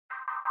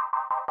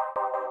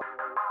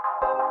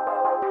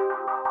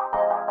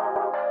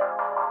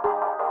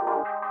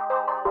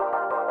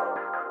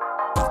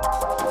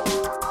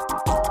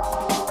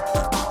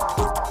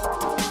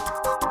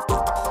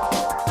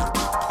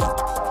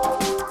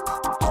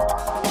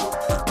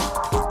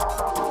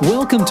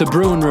Welcome to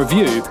Brew and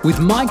Review with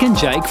Mike and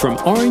Jake from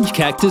Orange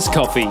Cactus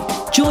Coffee.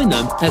 Join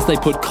them as they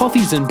put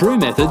coffees and brew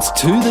methods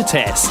to the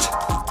test.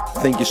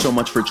 Thank you so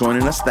much for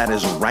joining us. That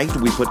is right.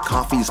 We put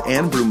coffees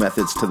and brew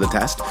methods to the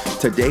test.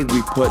 Today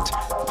we put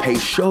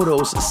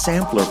Peixoto's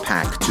sampler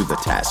pack to the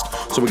test.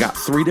 So we got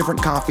 3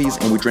 different coffees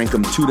and we drank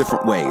them 2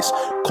 different ways.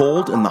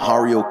 Cold in the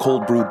Hario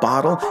cold brew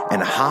bottle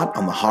and hot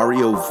on the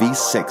Hario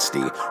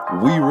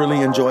V60. We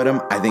really enjoyed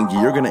them. I think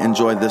you're going to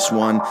enjoy this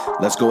one.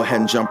 Let's go ahead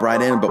and jump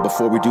right in. But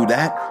before we do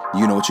that,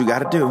 you know what you got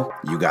to do.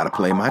 You got to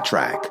play my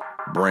track.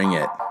 Bring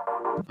it.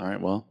 All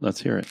right, well, let's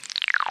hear it.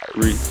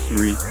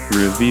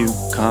 Review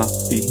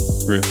coffee,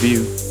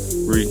 review,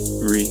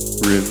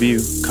 review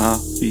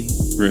coffee,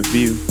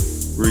 review,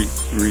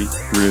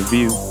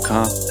 review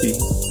coffee,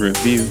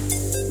 review,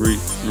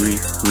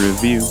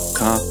 review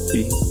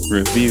coffee,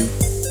 review.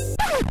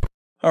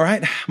 All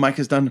right, Mike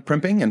is done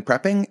primping and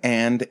prepping,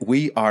 and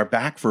we are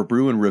back for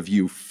Brew and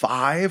Review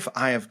 5.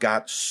 I have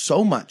got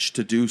so much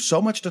to do,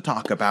 so much to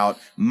talk about.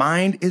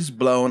 Mind is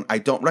blown. I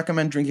don't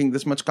recommend drinking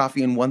this much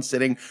coffee in one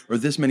sitting or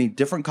this many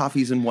different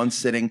coffees in one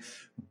sitting,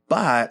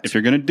 but if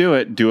you're going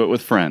to do it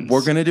with friends.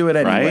 We're going to do it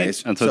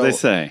anyways. Right? That's what they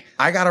say.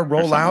 I got to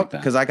roll out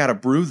because I got to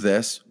brew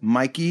this.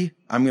 Mikey,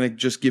 I'm going to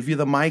just give you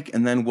the mic,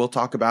 and then we'll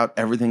talk about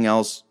everything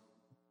else.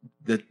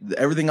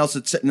 Everything else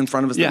that's sitting in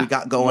front of us that we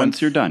got going.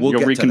 Once you're done,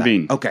 you'll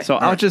reconvene. Okay. So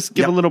I'll just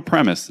give a little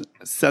premise,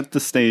 set the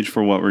stage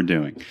for what we're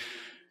doing.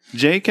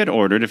 Jake had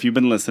ordered, if you've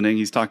been listening,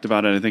 he's talked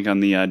about it, I think, on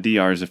the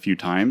DRs a few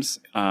times,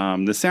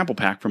 the sample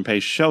pack from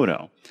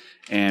Peixoto.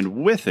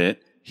 And with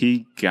it,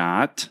 he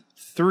got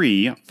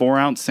 3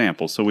 4-ounce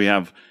samples. So we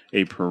have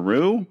a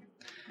Peru,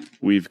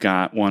 we've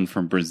got one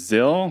from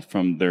Brazil,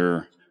 from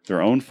their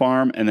own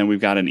farm, and then we've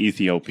got an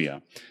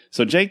Ethiopia.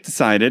 So Jake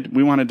decided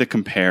we wanted to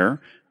compare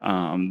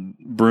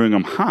brewing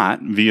them hot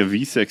via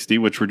V60,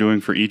 which we're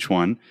doing for each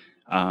one,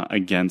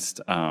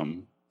 against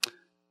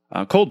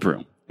cold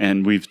brew.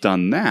 And we've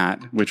done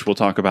that, which we'll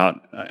talk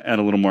about at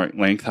a little more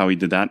length, how we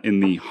did that in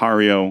the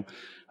Hario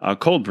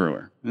cold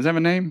brewer. Does that have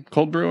a name?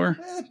 Cold brewer?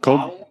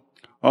 The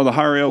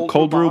Hario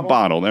cold brew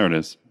bottle. There it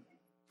is,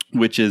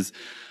 which is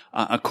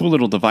a cool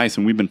little device,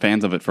 and we've been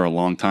fans of it for a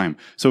long time.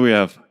 So we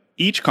have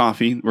each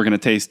coffee. We're going to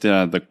taste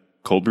the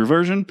cold brew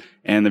version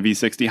and the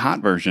V60 hot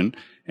version,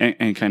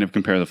 and kind of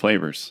compare the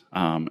flavors,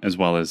 as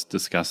well as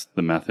discuss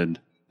the method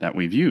that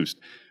we've used.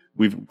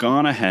 We've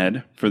gone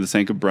ahead, for the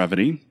sake of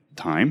brevity,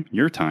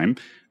 your time,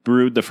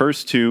 brewed the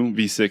first 2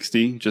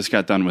 V60, just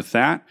got done with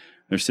that.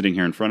 They're sitting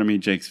here in front of me.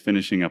 Jake's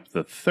finishing up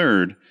the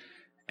 3rd,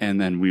 and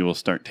then we will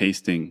start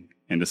tasting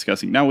and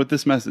discussing. Now, with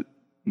this method,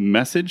 I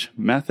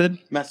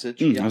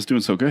was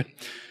doing so good.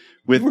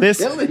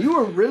 You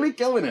were really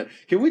killing it.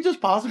 Can we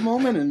just pause a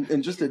moment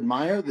and just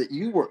admire that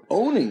you were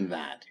owning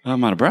that?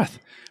 I'm out of breath.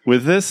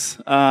 With this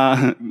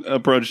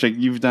approach, Jake,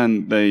 you've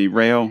done the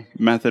Rayo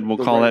method, we'll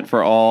call it,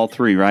 for all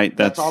 3, right?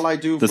 That's all I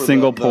do the for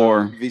single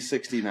pour. The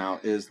V60 now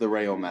is the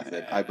Rayo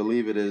method. I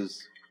believe it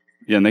is.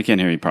 Yeah, and they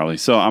can't hear you probably.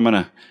 So I'm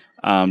going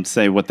to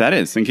say what that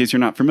is. In case you're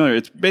not familiar,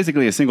 it's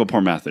basically a single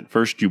pour method.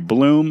 First, you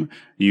bloom,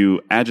 you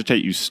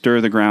agitate, you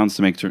stir the grounds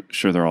to make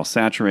sure they're all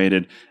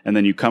saturated, and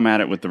then you come at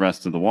it with the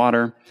rest of the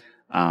water.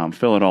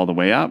 Fill it all the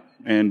way up.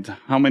 And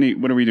what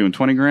are we doing?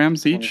 20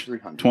 grams each?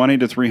 20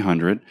 to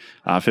 300.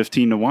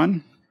 15 to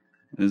 1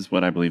 is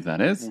what I believe that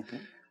is. Mm-hmm.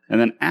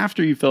 And then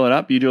after you fill it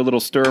up, you do a little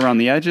stir around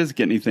the edges.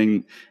 Get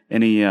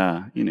any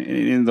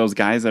of those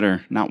guys that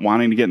are not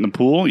wanting to get in the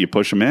pool, you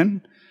push them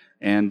in.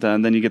 And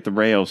then you get the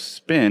Rayo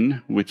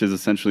spin, which is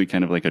essentially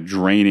kind of like a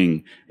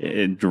draining.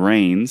 It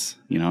drains.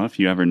 If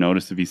you ever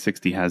notice, the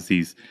V60 has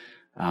these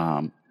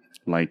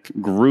like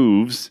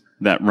grooves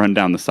that run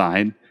down the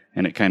side.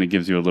 And it kind of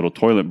gives you a little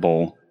toilet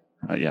bowl.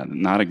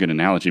 Not a good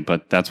analogy,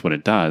 but that's what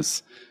it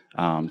does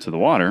to the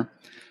water.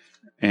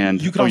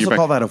 And you could also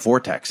call that a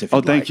vortex. If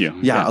thank you.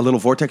 Yeah, a little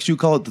vortex. You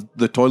call it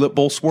the toilet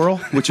bowl swirl,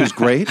 which is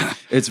great.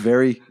 It's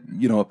very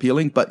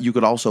appealing. But you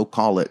could also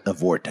call it a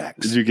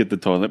vortex. Did you get the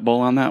toilet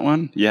bowl on that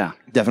one? Yeah,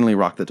 definitely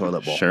rock the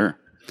toilet bowl. Sure.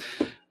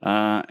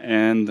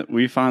 And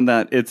we found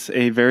that it's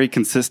a very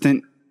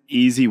consistent,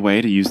 easy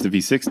way to use the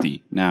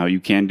V60. Now you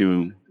can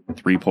do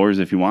 3 pours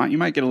if you want. You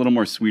might get a little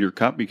more sweeter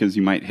cup because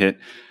you might hit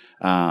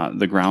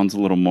the grounds a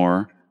little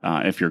more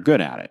if you're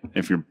good at it.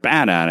 If you're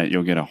bad at it,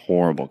 you'll get a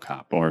horrible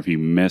cup. Or if you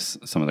miss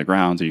some of the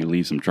grounds or you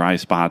leave some dry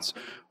spots,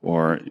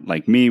 or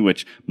like me,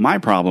 which my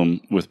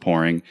problem with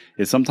pouring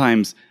is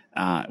sometimes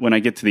when I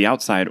get to the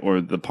outside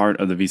or the part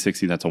of the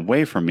V60 that's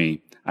away from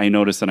me, I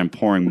notice that I'm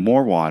pouring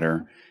more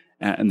water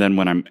and then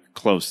when I'm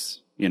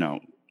close,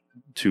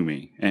 to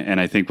me. And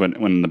I think when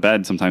in the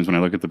bed, sometimes when I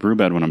look at the brew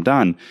bed when I'm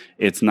done,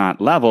 it's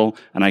not level,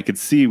 and I could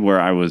see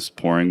where I was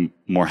pouring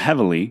more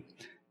heavily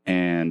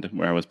and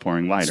where I was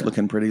pouring lighter. It's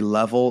looking pretty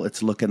level.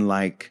 It's looking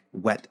like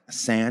wet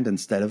sand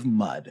instead of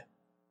mud.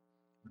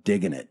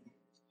 Digging it.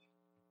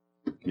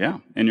 Yeah,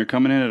 and you're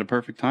coming in at a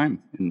perfect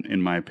time,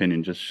 in my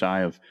opinion, just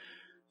shy of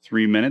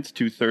 3 minutes,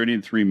 2:30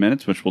 to 3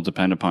 minutes, which will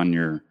depend upon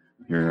your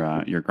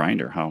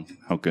grinder, how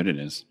good it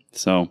is.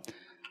 So,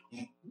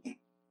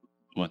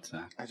 what's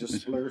that? I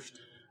just splurged.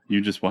 You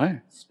just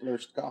what?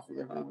 Splurged coffee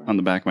everywhere. On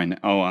the back of my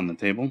on the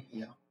table?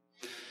 Yeah.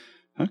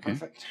 Okay.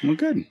 Perfect. Well,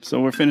 good. So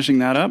we're finishing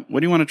that up.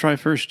 What do you want to try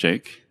first,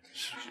 Jake?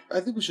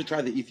 I think we should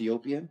try the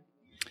Ethiopian.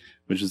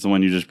 Which is the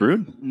one you just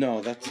brewed?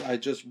 No, I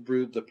just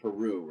brewed the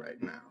Peru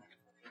right now.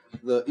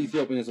 The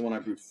Ethiopian is the one I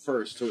brewed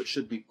first, so it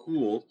should be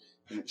cooled,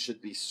 and it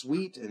should be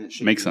sweet, and it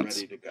should be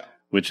ready to go.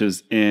 Which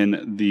is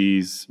in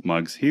these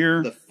mugs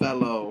here. The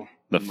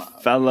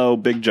fellow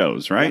Big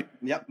Joe's, right?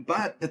 Yep.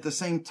 But at the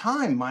same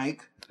time,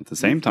 Mike. At the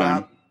same time.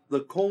 Got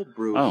the cold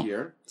brew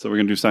here. So we're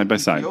going to do side by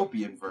side.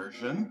 Ethiopian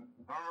version.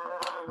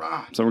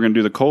 So we're going to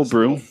do the cold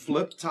brew.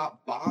 Flip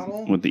top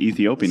bottle. With the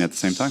Ethiopian at the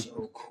same time.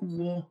 So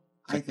cool.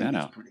 Check that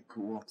out. Pretty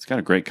cool. It's got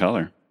a great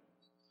color.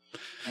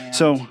 And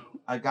so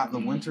I got the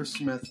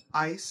Wintersmith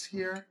ice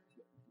here.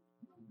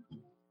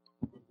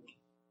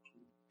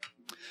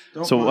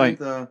 Don't mind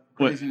the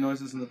crazy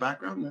noises in the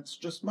background. That's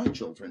just my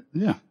children.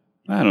 Yeah.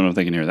 I don't know if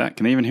they can hear that.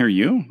 Can they even hear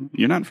you?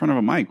 You're not in front of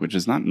a mic, which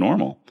is not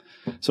normal.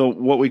 So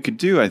what we could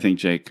do, I think,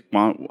 Jake,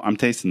 while I'm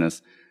tasting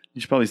this,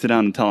 you should probably sit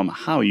down and tell them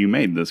how you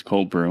made this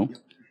cold brew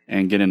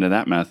and get into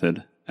that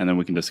method, and then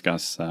we can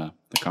discuss the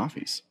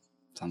coffees.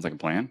 Sounds like a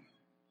plan.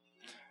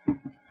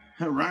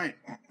 All right.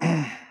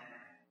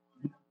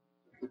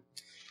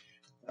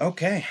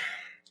 Okay.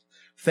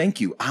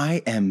 Thank you.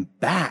 I am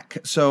back.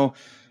 So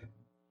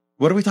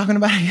what are we talking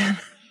about again?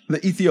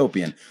 The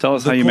Ethiopian. Tell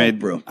us how you made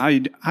brew. How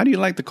do you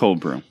like the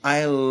cold brew?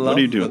 I love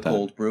the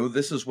cold brew.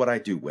 This is what I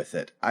do with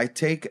it. I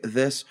take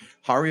this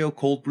Hario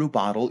cold brew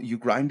bottle. You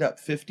grind up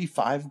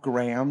 55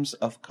 grams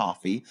of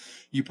coffee.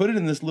 You put it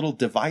in this little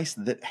device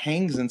that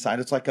hangs inside.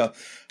 It's like a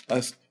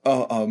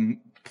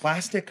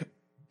plastic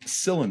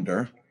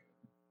cylinder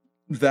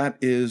that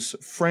is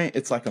frame.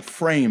 It's like a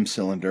frame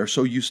cylinder.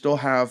 So you still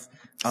have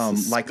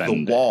like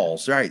the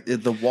walls, right?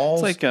 The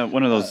walls. It's like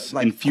one of those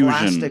like infusion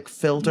plastic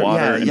filter,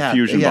 water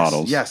infusion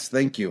bottles. Yes,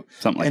 thank you.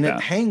 Something like that. And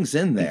it hangs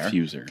in there.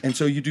 Infuser. And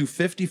so you do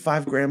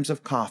 55 grams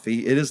of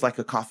coffee. It is like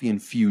a coffee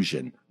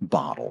infusion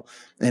bottle,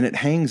 and it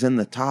hangs in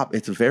the top.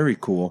 It's very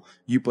cool.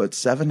 You put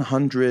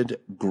 700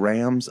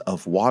 grams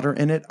of water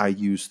in it. I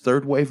use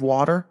third wave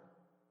water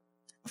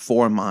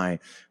for my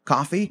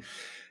coffee.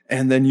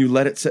 And then you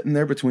let it sit in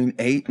there between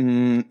 8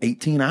 and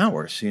 18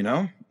 hours, you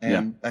know?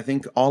 And I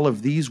think all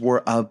of these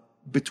were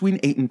between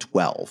 8 and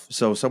 12.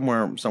 So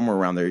somewhere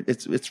around there.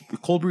 It's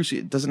cold brew.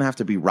 It doesn't have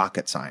to be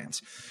rocket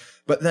science.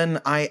 But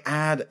then I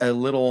add a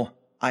little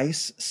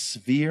ice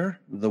sphere,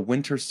 the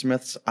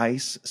Wintersmith's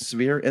ice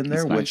sphere in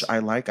there, which I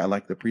like. I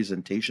like the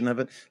presentation of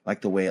it,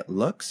 like the way it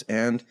looks.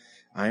 And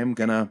I'm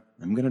gonna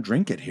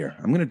drink it here.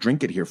 I'm gonna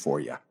drink it here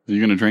for you. Are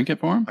you gonna drink it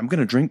for him? I'm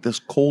gonna drink this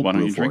cold brew for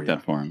you. Why don't you drink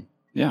that for him?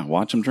 Yeah,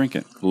 watch him drink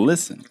it.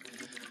 Listen.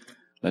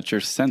 Let your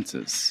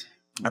senses.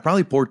 I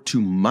probably poured too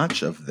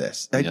much of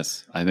this.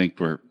 Yes, I think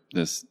we're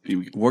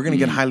going to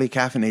get highly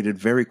caffeinated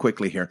very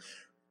quickly here.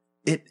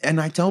 And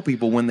I tell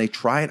people when they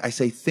try it, I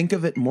say, think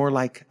of it more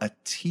like a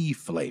tea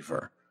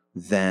flavor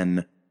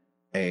than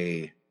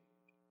a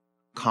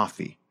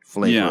coffee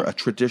flavor, a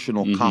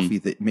traditional coffee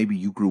that maybe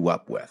you grew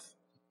up with.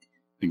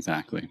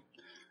 Exactly.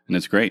 And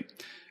it's great.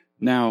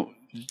 Now,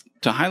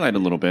 to highlight a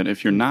little bit,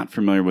 if you're not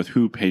familiar with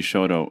who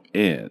Peixoto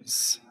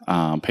is,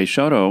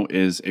 Peixoto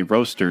is a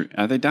roaster.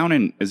 Are they down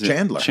in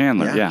Chandler?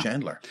 Chandler, yeah.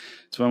 Chandler.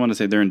 So I want to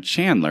say they're in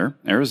Chandler,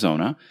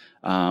 Arizona.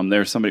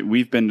 They're somebody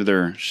we've been to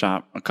their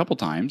shop a couple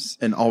times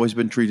and always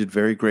been treated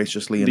very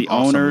graciously. The and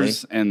awesomely.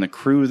 owners and the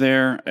crew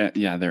there,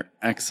 they're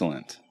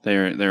excellent.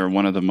 They're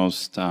one of the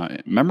most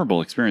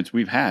memorable experience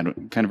we've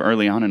had. Kind of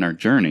early on in our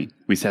journey,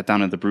 we sat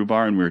down at the brew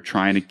bar and we were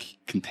trying to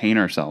contain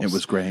ourselves. It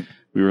was great.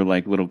 We were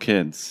like little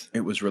kids.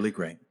 It was really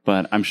great.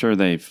 But I'm sure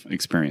they've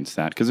experienced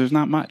that because there's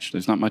not much.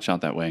 There's not much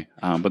out that way.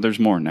 But there's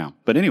more now.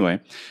 But anyway,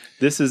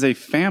 this is a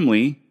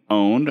family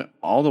owned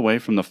all the way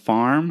from the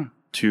farm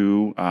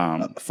to...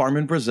 farm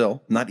in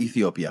Brazil, not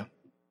Ethiopia.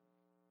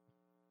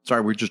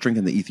 Sorry, we're just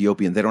drinking the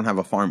Ethiopian. They don't have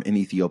a farm in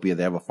Ethiopia.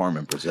 They have a farm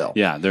in Brazil.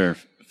 Yeah, their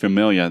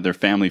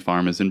family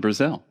farm is in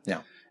Brazil. Yeah.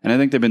 And I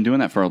think they've been doing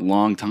that for a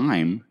long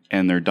time.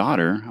 And their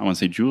daughter, I want to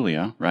say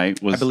Julia, right?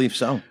 I believe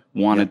so.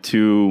 Wanted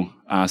to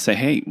say,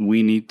 hey,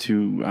 we need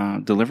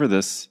to deliver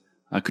this,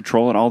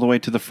 control it all the way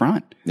to the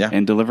front. Yeah.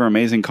 And deliver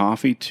amazing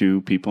coffee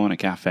to people in a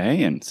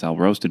cafe and sell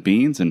roasted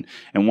beans and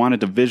wanted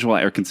to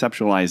visualize or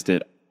conceptualized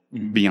it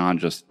beyond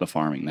just the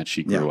farming that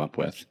she grew up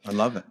with. I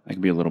love it. I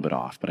could be a little bit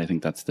off, but I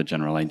think that's the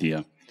general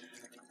idea.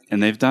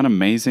 And they've done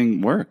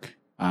amazing work.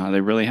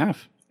 They really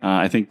have.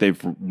 I think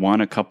they've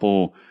won a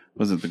couple,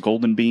 was it the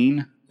Golden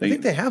Bean? I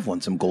think they have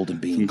won some Golden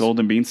Beans. Some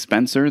Golden Beans.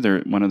 Spencer, they're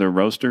one of their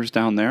roasters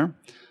down there.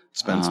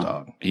 Spence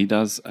dog. He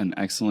does an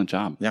excellent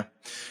job. Yeah,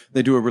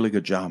 they do a really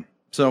good job.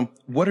 So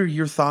what are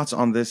your thoughts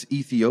on this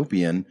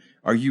Ethiopian?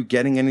 Are you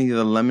getting any of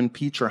the lemon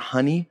peach or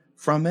honey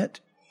from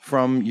it?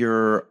 From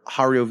your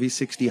Hario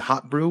V60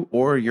 hot brew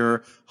or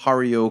your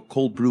Hario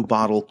cold brew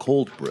bottle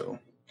cold brew?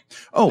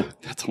 Oh,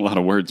 That's a lot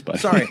of words, buddy.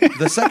 sorry.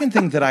 The second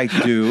thing that I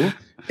do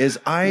is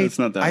It's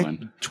not that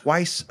one.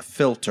 twice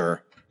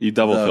filter. You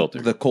double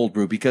filter. the cold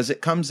brew because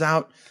it comes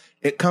out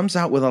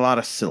with a lot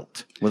of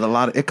silt,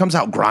 it comes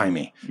out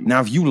grimy.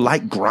 Now, if you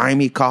like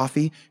grimy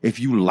coffee, if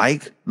you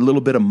like a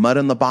little bit of mud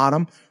in the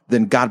bottom,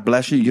 then God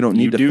bless you. You don't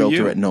need to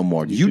filter it no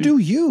more. You do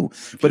you.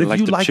 But if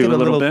you like it a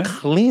little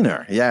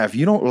cleaner, if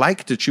you don't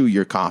like to chew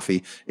your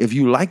coffee, if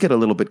you like it a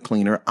little bit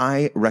cleaner,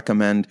 I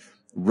recommend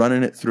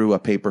running it through a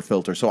paper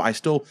filter. So I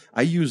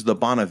use the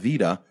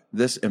Bonavita,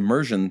 this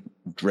immersion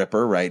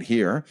dripper right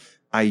here.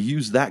 I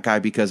use that guy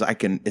because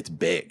it's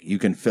big. You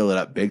can fill it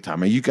up big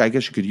time. I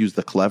guess you could use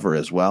the Clever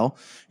as well.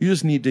 You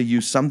just need to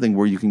use something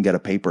where you can get a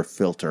paper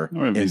filter.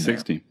 Or a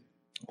V60.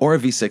 Or a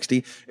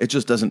V60. It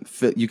just doesn't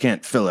fit. You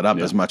can't fill it up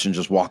as much and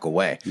just walk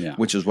away,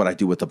 which is what I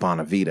do with the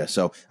Bonavita.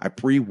 So I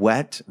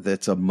pre-wet.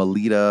 That's a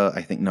Melita,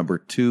 I think, number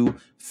 2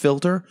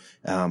 filter.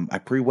 I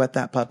pre-wet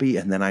that puppy,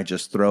 and then I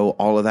just throw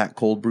all of that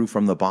cold brew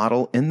from the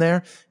bottle in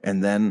there,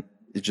 and then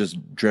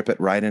just drip it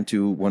right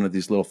into one of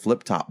these little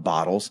flip top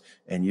bottles,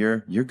 and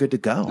you're good to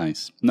go.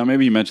 Nice. Now,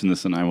 maybe you mentioned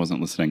this and I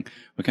wasn't listening.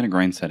 What kind of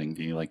grind setting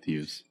do you like to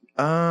use?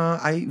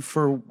 I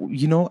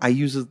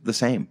use it the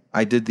same.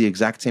 I did the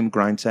exact same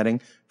grind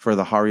setting for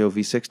the Hario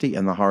V60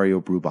 and the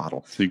Hario Brew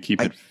bottle. So you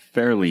keep it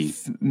fairly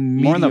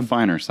more on the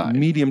finer side.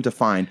 Medium to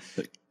fine.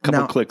 A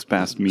couple clicks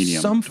past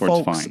medium some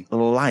towards folks fine.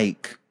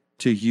 Like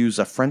to use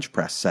a French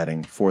press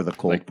setting for the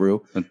cold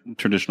brew. A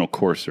traditional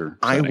coarser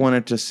setting. I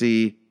wanted to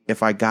see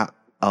if I got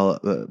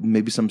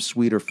maybe some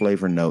sweeter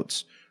flavor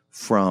notes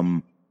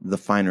from the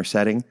finer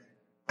setting.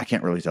 I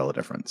can't really tell the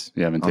difference.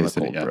 You haven't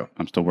tasted it yet. Brew.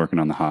 I'm still working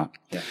on the hot.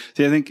 Yeah.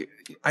 See, I think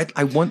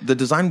I want the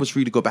design was for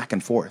you to go back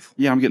and forth.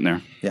 Yeah, I'm getting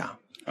there. Yeah.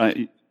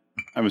 I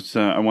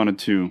wanted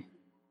to.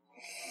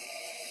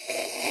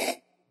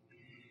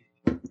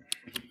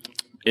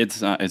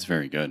 It's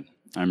very good.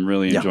 I'm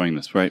really enjoying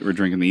this. Right, we're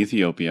drinking the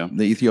Ethiopia.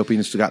 The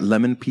Ethiopian's got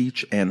lemon,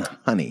 peach, and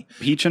honey.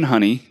 Peach and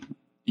honey.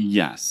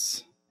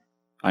 Yes.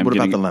 What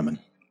about the lemon?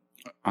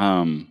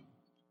 I'm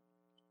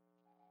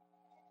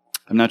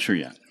not sure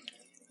yet.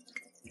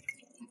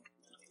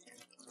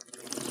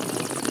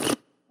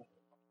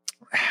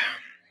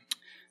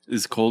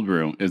 This cold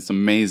brew, it's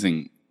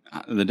amazing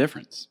the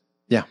difference.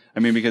 Yeah. I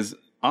mean, because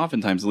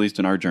oftentimes, at least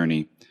in our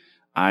journey,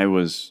 I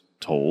was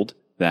told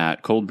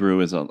that cold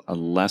brew is a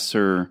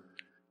lesser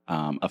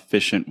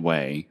efficient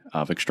way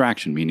of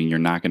extraction, meaning you're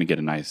not going to get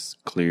a nice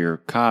clear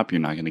cup.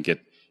 You're not going to get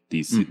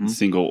these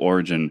single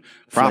origin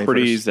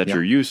properties that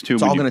you're used to.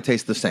 It's all going to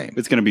taste the same.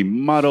 It's going to be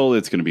muddled.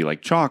 It's going to be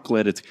like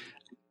chocolate.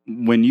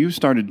 When you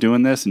started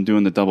doing this and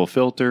doing the double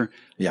filter,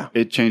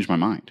 it changed my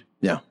mind.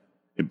 Yeah.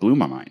 It blew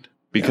my mind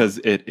because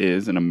it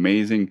is an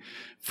amazing,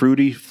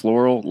 fruity,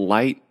 floral,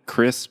 light,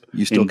 crisp,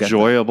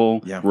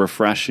 enjoyable,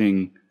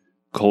 refreshing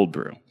cold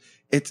brew.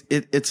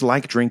 It's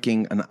like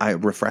drinking a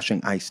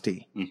refreshing iced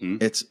tea.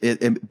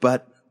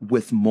 But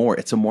with more.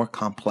 It's a more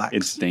complex.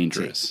 It's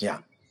dangerous. Tea. Yeah.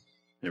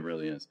 It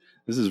really is.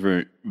 This is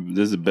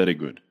very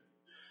good.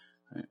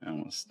 I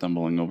was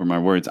stumbling over my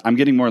words. I'm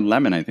getting more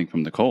lemon, I think,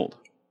 from the cold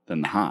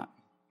than the hot.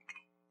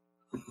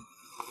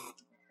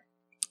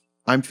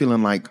 I'm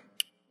feeling like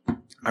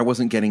I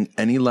wasn't getting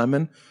any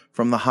lemon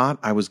from the hot.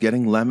 I was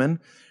getting lemon.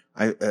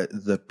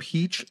 The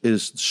peach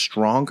is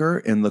stronger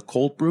in the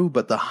cold brew,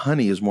 but the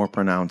honey is more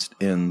pronounced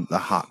in the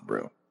hot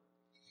brew.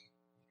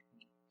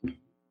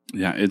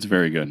 Yeah, it's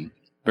very good.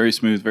 Very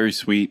smooth, very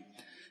sweet.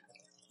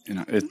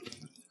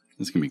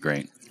 This can be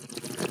great.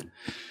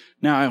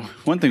 Now,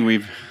 one thing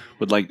we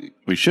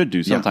should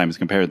do sometimes is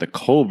compare the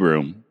cold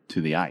brew to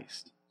the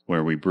iced,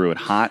 where we brew it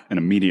hot and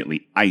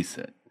immediately ice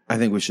it. I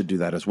think we should do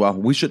that as well.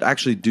 We should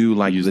actually do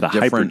the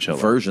different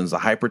versions, the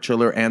hyper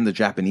chiller and the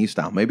Japanese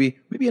style. Maybe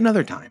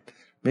another time.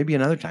 Maybe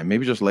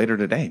just later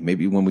today.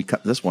 Maybe when we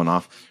cut this one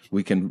off,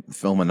 we can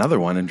film another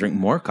one and drink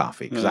more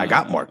coffee because I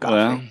got more coffee.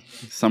 Well,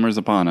 summer's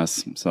upon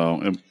us,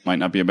 so it might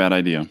not be a bad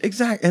idea.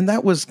 Exactly. And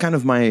that was kind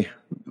of my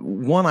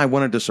one. I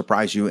wanted to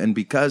surprise you. And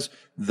because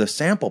the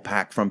sample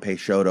pack from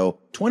Peixoto,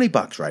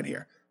 $20 right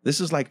here. This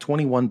is like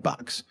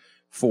 $21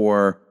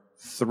 for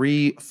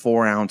 3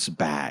 4-ounce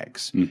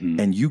bags.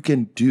 And you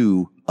can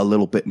do a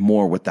little bit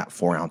more with that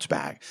 4-ounce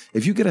bag.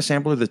 If you get a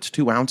sampler that's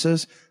 2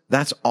 ounces,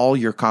 that's all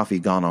your coffee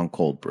gone on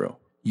cold brew.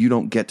 You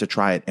don't get to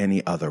try it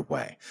any other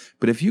way.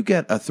 But if you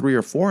get a 3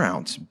 or 4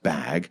 ounce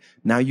bag,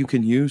 now you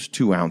can use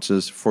 2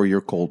 ounces for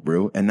your cold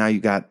brew. And now you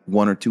got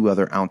 1 or 2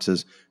 other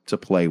ounces to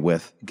play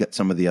with, get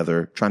some of the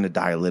other, trying to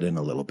dial it in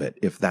a little bit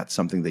if that's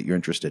something that you're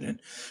interested in.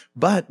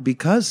 But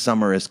because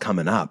summer is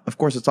coming up, of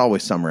course, it's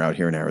always summer out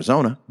here in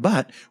Arizona,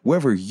 but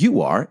wherever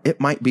you are,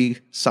 it might be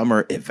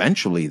summer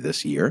eventually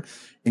this year.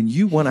 And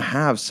you want to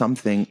have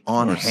something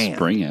on hand.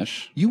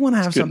 Springish. You want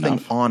to have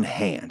something on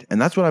hand. And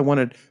that's what I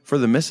wanted for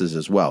the missus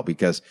as well,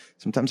 because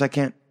sometimes I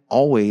can't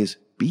always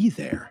be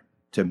there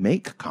to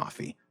make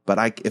coffee.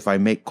 But if I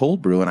make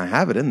cold brew and I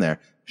have it in there,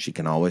 she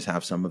can always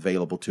have some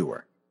available to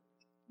her.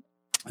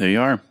 There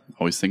you are.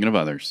 Always thinking of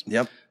others.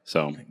 Yep.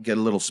 So get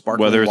a little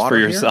sparkling whether it's water for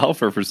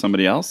yourself or for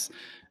somebody else,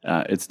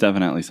 it's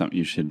definitely something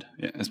you should,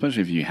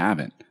 especially if you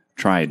haven't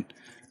tried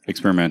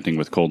experimenting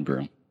with cold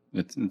brew.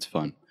 It's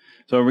fun.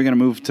 So are we going to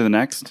move to the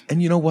next?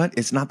 And you know what?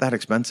 It's not that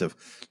expensive.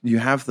 You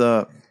have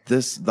the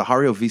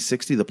Hario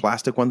V60, the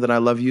plastic one that I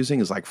love using,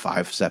 is like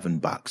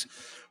 $5-7.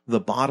 The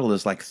bottle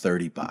is like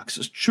 $30.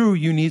 It's true,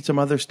 you need some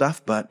other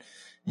stuff, but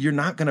you're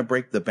not going to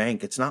break the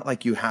bank. It's not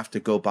like you have to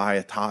go buy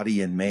a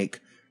toddy and make,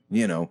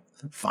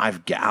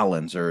 5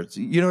 gallons or,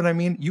 you know what I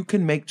mean? You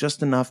can make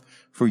just enough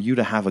for you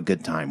to have a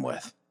good time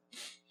with.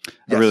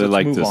 I really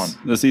like this.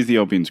 This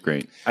Ethiopian's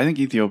great. I think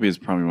Ethiopia is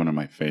probably one of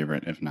my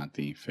favorite, if not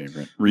the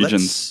favorite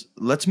regions.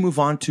 Let's move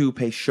on to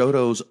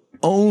Peixoto's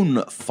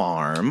own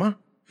farm.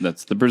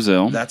 That's the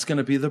Brazil. That's going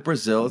to be the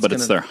Brazil.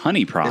 It's their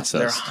honey processed.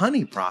 It's their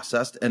honey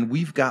processed, and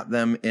we've got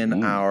them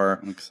in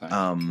our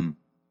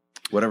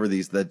whatever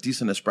the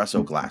decent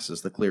espresso glasses,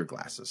 the clear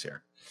glasses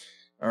here.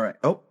 All right.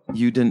 Oh,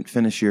 you didn't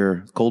finish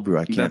your cold brew.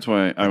 I can't. That's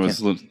why I was.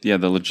 The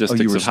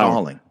logistics you were of how.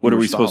 Stalling. What are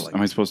we supposed?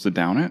 Am I supposed to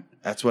down it?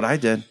 That's what I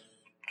did.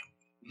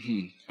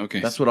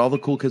 Okay. That's what all the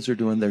cool kids are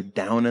doing. They're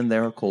downing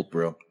their cold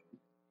brew.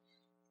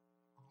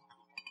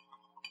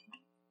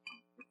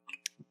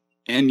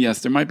 And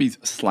yes, there might be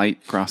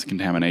slight cross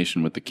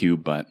contamination with the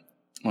cube, but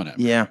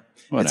whatever. Yeah,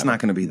 it's not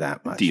going to be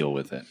that much. Deal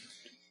with it.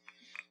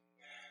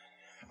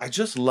 I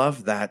just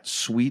love that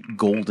sweet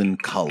golden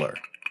color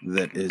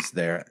that is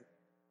there.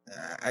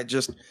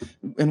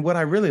 And what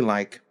I really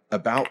like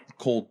about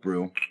cold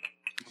brew.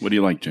 What do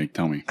you like, Jake?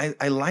 Tell me.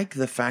 I like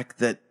the fact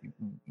that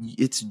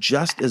it's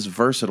just as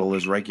versatile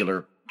as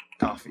regular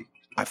coffee,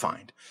 I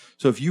find.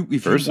 So if you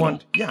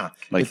want,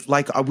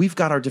 we've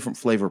got our different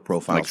flavor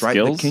profiles, right?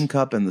 Skills? The King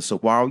Cup and the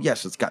Saguaro.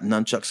 Yes, it's got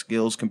nunchuck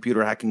skills,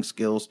 computer hacking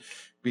skills,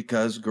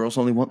 because girls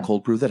only want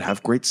cold brew that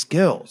have great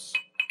skills.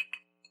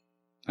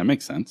 That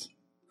makes sense.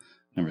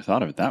 Never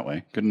thought of it that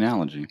way. Good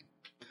analogy.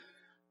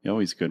 You're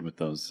always good with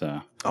those.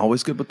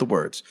 Always good with the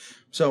words.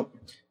 So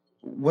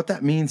what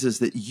that means is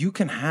that you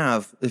can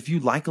have, if you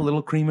like a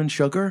little cream and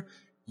sugar,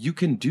 you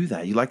can do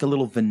that. You like a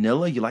little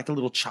vanilla, you like a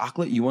little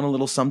chocolate, you want a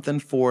little something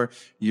for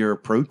your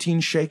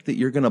protein shake that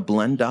you're going to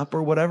blend up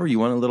or whatever. You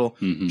want a little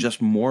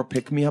just more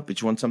pick-me-up,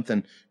 but you want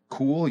something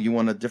cool. You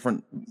want a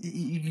different,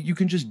 you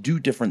can just do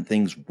different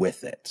things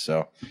with it.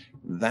 So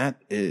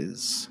that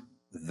is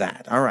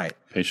that. All right.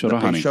 Peixoto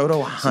Honey.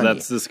 Peixoto Honey. So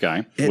that's this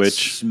guy.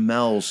 Which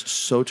smells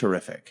so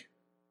terrific.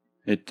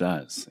 It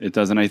does. It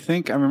does. And I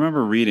think I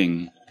remember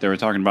reading they were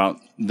talking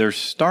about they're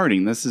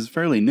starting. This is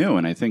fairly new.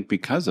 And I think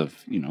because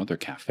of, their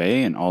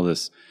cafe and all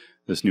this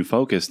new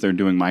focus, they're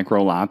doing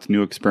micro lots,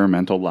 new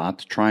experimental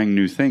lots, trying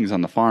new things on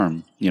the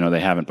farm.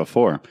 They haven't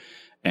before.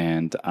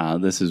 And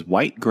this is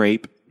white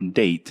grape,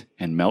 date,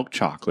 and milk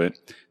chocolate.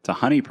 It's a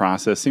honey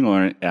process,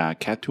 singular,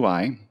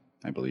 Katuai,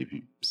 I believe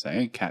you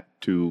say.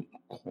 Katu.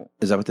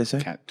 Is that what they say?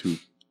 Katu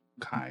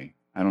Kai.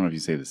 I don't know if you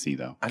say the C,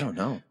 though. I don't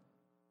know.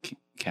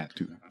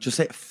 Katu. Just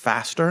say it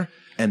faster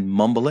and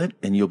mumble it,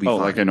 and you'll be fine.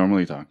 Like I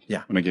normally talk.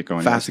 Yeah. When I get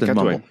going. Fast and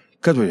mumble.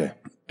 Katuai.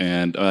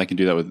 And I can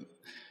do that with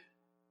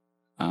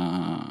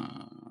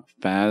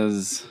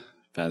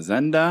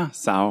Fazenda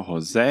Sao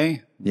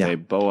Jose de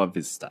Boa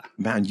Vista.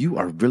 Man, you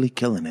are really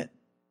killing it.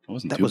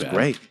 That was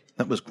great.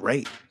 That was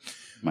great.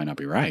 Might not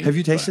be right. Have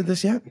you tasted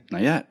this yet?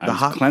 Not yet. I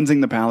was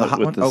cleansing the palate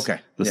with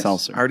the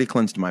seltzer. I already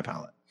cleansed my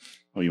palate.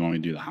 Oh, you want me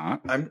to do the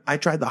hot? I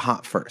tried the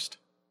hot first.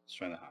 Let's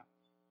try the hot.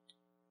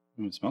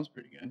 Ooh, it smells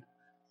pretty good.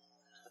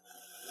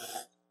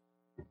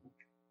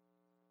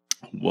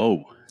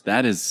 Whoa,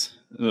 that is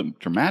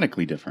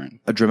dramatically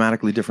different.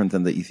 Dramatically different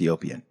than the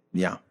Ethiopian.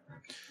 Yeah.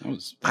 That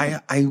was.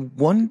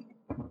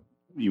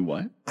 You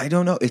what? I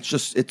don't know.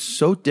 It's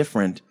so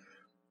different.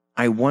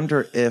 I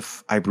wonder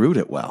if I brewed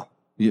it well.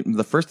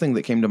 The first thing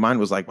that came to mind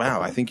was like,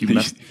 wow, I think you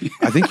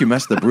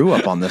messed the brew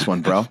up on this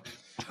one, bro.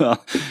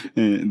 Well,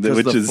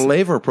 the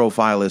flavor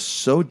profile is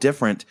so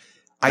different.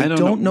 I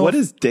don't know what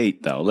is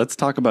date though. Let's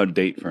talk about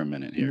date for a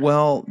minute here.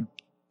 Well,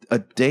 a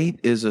date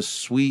is a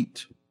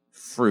sweet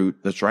fruit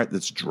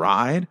that's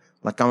dried,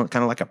 like kind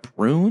of like a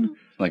prune,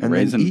 like a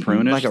raisin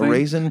prunish, like a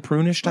raisin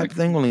prunish type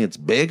thing. Only it's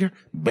bigger.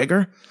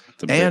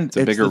 It's a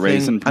bigger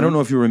raisin. I don't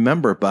know if you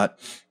remember, but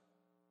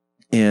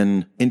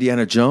in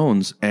Indiana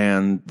Jones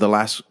and the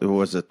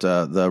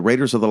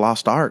Raiders of the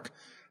Lost Ark,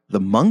 the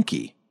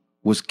monkey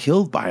was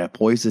killed by a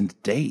poisoned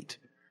date.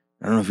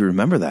 I don't know if you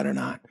remember that or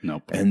not.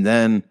 Nope. And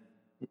then,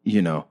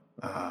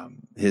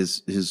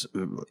 his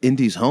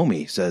Indy's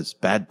homie says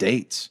bad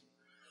dates.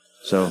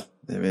 So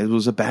it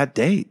was a bad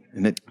date,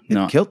 and it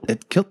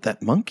killed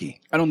that monkey.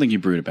 I don't think you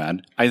brewed it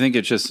bad. I think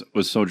it just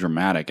was so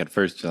dramatic. At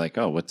first, you're like,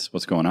 oh,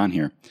 what's going on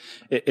here?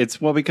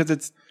 Because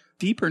it's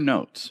deeper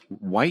notes: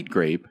 white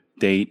grape,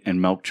 date,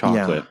 and milk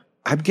chocolate. Yeah.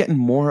 I'm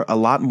getting a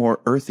lot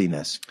more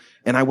earthiness,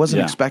 and I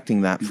wasn't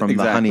expecting that from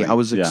the honey. I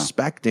was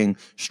expecting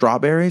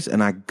strawberries,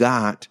 and I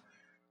got,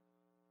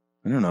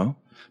 I don't know.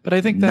 But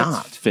I think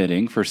that's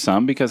fitting for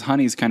some because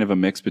honey's kind of a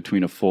mix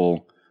between a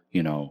full,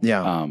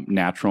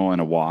 natural and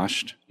a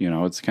washed.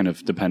 It's kind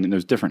of dependent.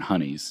 There's different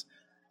honeys,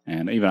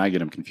 and even I get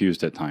them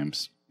confused at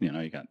times. You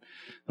got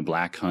the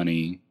black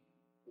honey,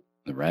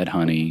 the red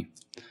honey,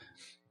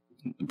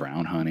 the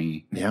brown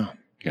honey. Yeah.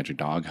 You got your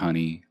dog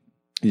honey.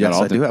 Yes,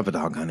 I do have a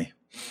dog honey.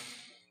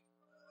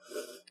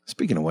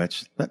 Speaking of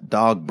which, that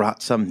dog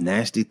brought some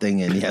nasty thing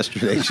in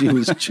yesterday. She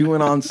was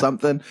chewing on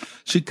something.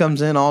 She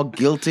comes in all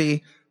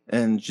guilty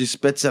and she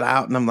spits it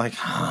out. And I'm like,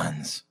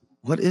 Hans,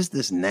 what is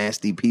this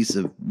nasty piece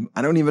of,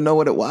 I don't even know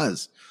what it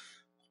was.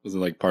 Was it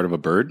like part of a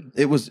bird?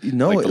 It was,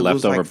 no, like it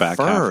was like back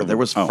fur. There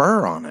was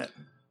fur on it.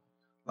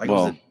 Like it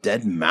was a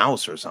dead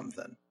mouse or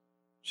something.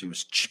 She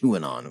was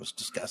chewing on. It was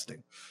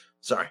disgusting.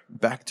 Sorry.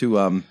 Back to,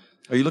 are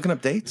you looking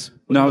up dates?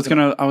 No, I was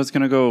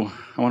gonna go.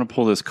 I want to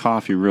pull this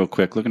coffee real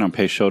quick. Looking on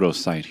Peixoto's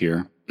site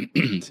here,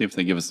 see if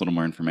they give us a little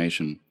more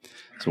information,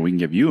 so we can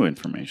give you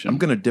information. I'm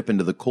gonna dip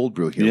into the cold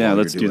brew here. Yeah,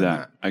 let's do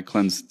that. I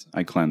cleansed.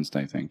 I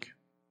think.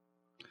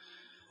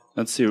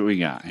 Let's see what we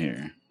got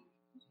here.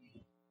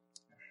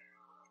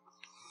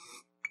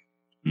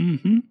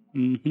 I'm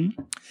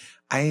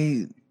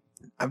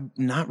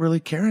not really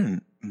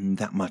caring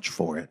that much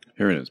for it.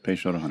 Here it is,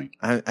 Peixoto Honey.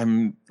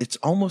 It's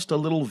almost a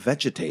little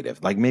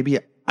vegetative. Like maybe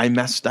I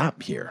messed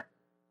up here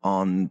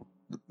on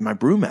my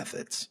brew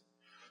methods.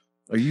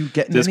 Are you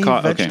getting any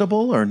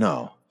vegetable or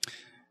no?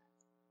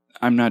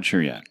 I'm not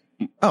sure yet.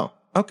 Oh,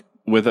 okay.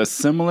 With a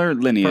similar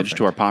lineage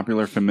to our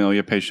popular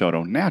Familia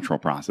Peixoto natural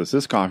process,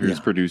 this coffee is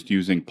produced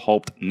using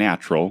pulped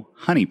natural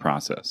honey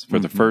process for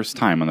the first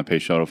time on the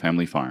Peixoto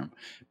family farm.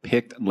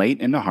 Picked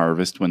late into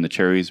harvest when the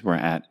cherries were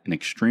at an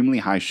extremely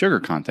high sugar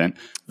content,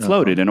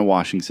 floated in a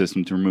washing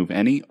system to remove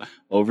any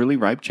overly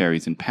ripe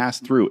cherries and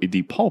passed through a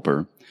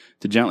depulper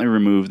to gently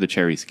remove the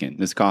cherry skin.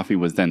 This coffee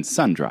was then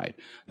sun-dried.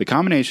 The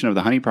combination of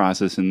the honey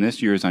process and this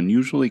year's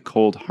unusually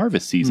cold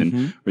harvest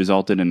season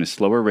resulted in a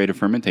slower rate of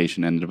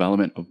fermentation and the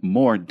development of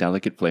more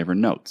delicate flavor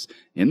notes.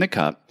 In the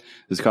cup,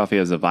 this coffee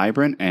has a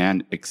vibrant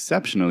and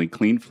exceptionally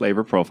clean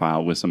flavor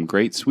profile with some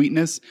great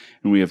sweetness,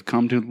 and we have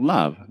come to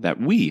love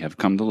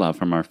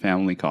from our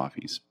family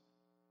coffees.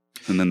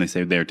 And then they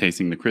say they're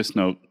tasting the crisp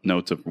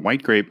notes of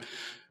white grape,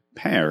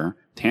 pear,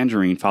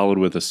 tangerine, followed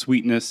with a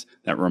sweetness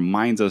that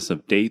reminds us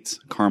of dates,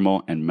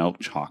 caramel, and milk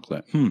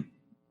chocolate. So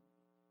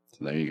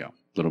there you go. A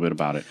little bit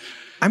about it.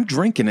 I'm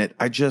drinking it.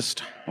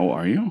 Oh,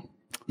 are you?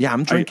 Yeah,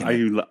 I'm drinking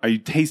it. Are you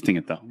tasting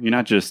it though? You're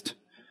not just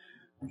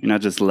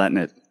letting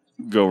it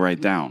go right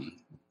down.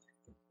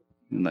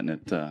 You're letting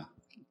it.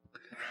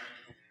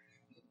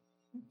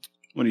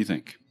 What do you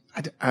think?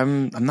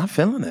 I'm not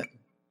feeling it.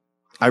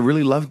 I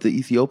really loved the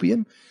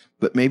Ethiopian,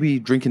 but maybe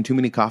drinking too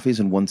many coffees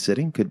in one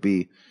sitting could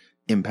be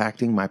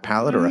impacting my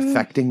palate or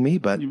affecting me.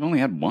 But you've only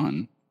had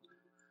one.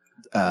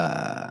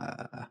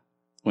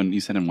 When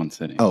you said in one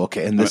sitting. Oh,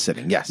 okay. In this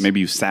sitting, yes.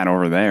 Maybe you sat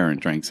over there and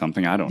drank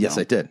something. I don't know. Yes,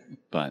 I did.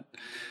 But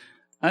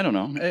I don't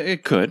know.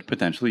 It could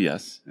potentially,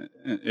 yes.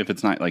 If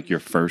it's not like your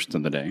first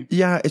of the day.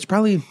 Yeah, it's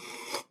probably,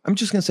 I'm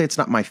just going to say it's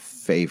not my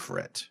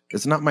favorite.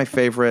 It's not my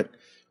favorite.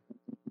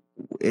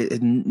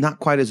 Not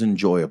quite as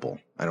enjoyable,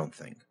 I don't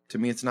think. To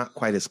me, it's not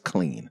quite as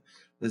clean.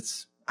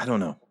 I don't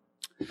know.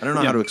 I don't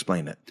know how to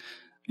explain it.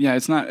 Yeah,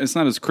 it's not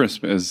as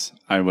crisp as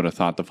I would have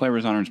thought. The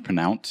flavors aren't as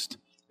pronounced.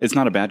 It's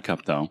not a bad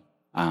cup, though.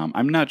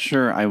 I'm not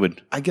sure I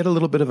would... I get a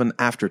little bit of an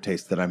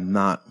aftertaste that I'm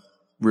not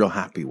real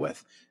happy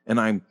with. And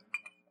I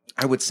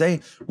would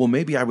say, well,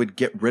 maybe I would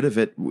get rid of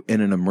it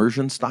in an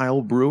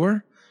immersion-style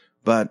brewer,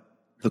 but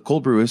the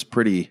cold brew is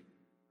pretty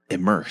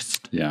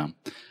immersed. Yeah.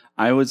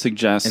 I would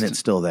suggest... And it's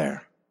still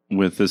there.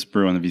 With this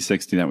brew on the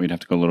V60 that we'd have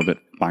to go a little bit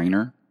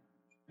finer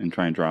and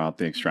try and draw out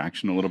the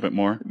extraction a little bit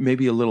more.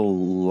 Maybe a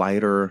little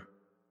lighter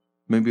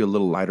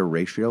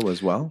ratio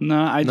as well.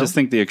 No, I just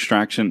think the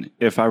extraction,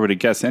 if I were to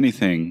guess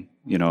anything,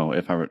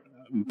 if I were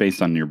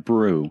based on your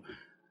brew,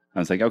 I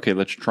was like, okay,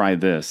 let's try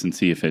this and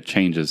see if it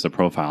changes the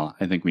profile.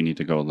 I think we need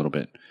to go a little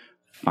bit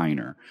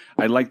finer.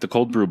 I like the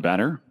cold brew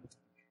better.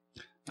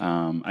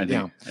 I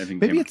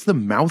think maybe it's the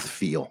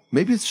mouthfeel.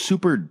 Maybe it's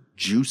super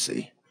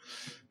juicy.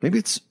 Maybe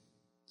it's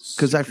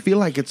because I feel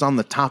like it's on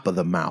the top of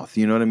the mouth.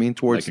 You know what I mean?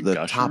 Towards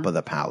the top of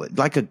the palate.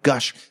 Like a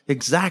gush.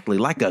 Exactly.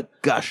 Like a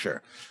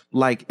gusher.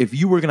 Like if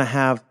you were going to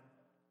have,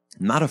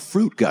 not a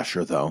fruit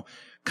gusher though,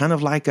 kind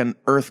of like an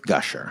earth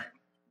gusher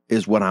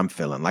is what I'm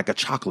feeling. Like a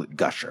chocolate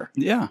gusher.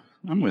 Yeah.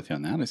 I'm with you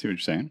on that. I see what you're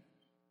saying.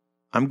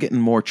 I'm getting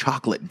more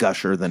chocolate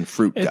gusher than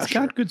fruit gusher. It's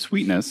got good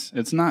sweetness.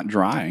 It's not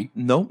dry.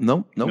 No.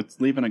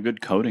 It's leaving a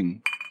good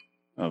coating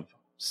of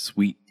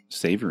sweet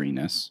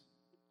savoriness.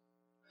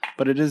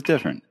 But it is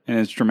different and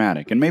it's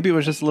dramatic. And maybe it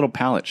was just a little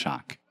palate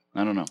shock.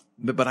 I don't know.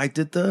 But I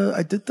did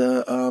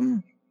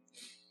the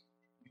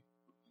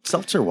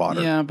seltzer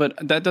water. Yeah,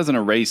 but that doesn't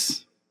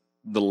erase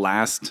the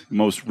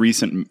most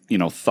recent,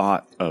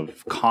 thought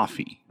of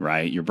coffee,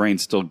 right? Your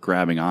brain's still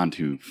grabbing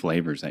onto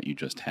flavors that you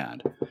just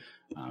had.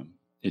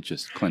 It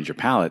just cleansed your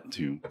palate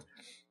to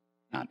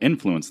not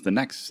influence the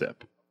next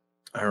sip.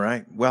 All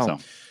right. Well, so,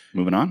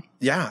 moving on?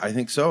 Yeah, I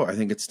think so. I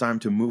think it's time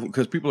to move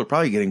because people are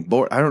probably getting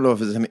bored. I don't know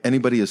if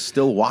anybody is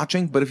still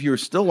watching, but if you're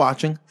still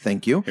watching,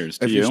 thank you. Here's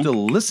to you. If you're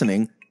still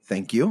listening,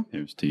 thank you.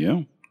 Here's to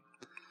you.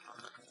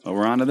 Well,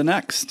 we're on to the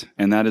next,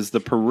 and that is the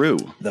Peru.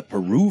 The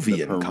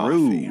Peruvian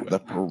coffee. The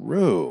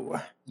Peru.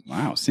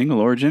 Wow. Single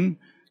origin,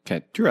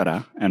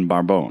 Caturra and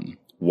Barbon.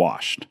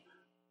 Washed.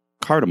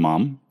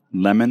 Cardamom,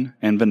 lemon,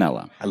 and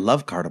vanilla. I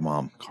love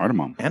cardamom.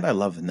 Cardamom. And I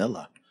love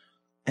vanilla.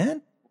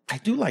 And I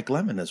do like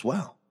lemon as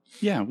well.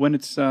 Yeah, when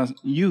it's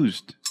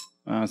used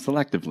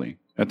selectively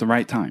at the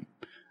right time,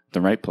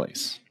 the right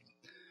place.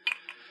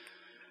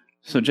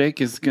 So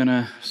Jake is going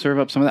to serve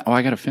up some of that. Oh,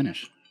 I got to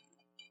finish.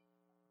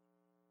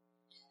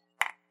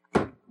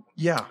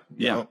 Yeah.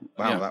 Yeah. Oh,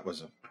 wow, yeah. that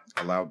was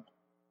a loud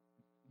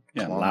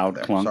loud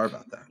there. clunk. Sorry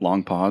about that.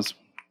 Long pause.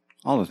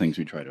 All the things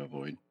we try to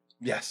avoid.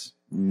 Yes.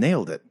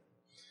 Nailed it.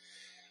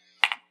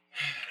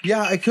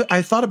 Yeah,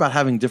 I thought about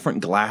having different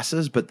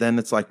glasses, but then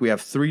it's like we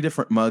have 3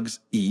 different mugs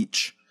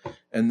each,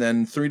 and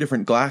then 3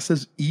 different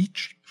glasses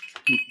each.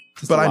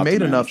 But I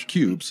made enough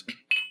cubes.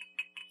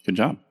 Good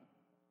job.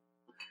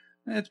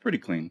 It's pretty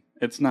clean.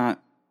 It's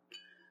not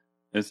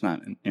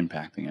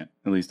impacting it.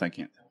 At least I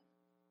can't tell.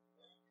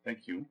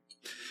 Thank you.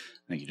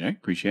 Thank you, Jake.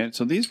 Appreciate it.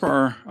 So these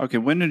were, okay,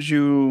 one of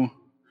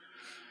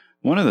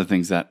the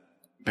things that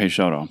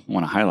Peixoto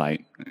want to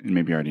highlight, and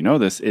maybe you already know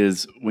this,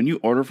 is when you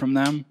order from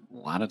them, a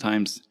lot of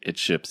times it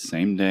ships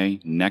same day,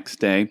 next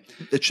day.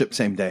 It ships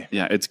same day.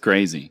 Yeah, it's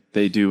crazy.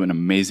 They do an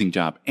amazing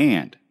job.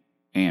 And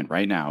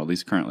right now, at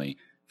least currently,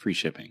 free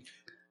shipping.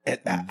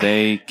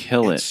 They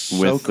kill it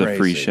with the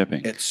free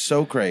shipping. It's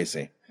so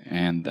crazy.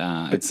 And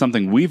it's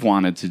something we've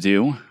wanted to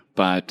do,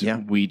 but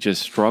we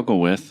just struggle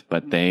with,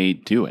 but they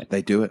do it.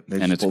 They do it. They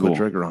just pull the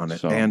trigger on it.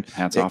 So, and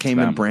hats it off came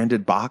to in them.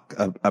 branded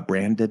a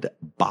branded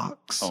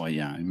box. Oh,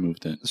 yeah, I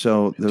moved it.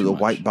 So the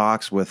white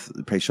box with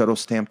Peixoto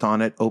stamped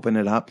on it, open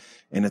it up,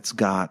 and it's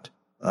got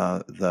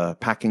the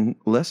packing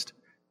list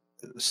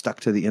stuck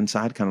to the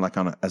inside, kind of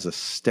like as a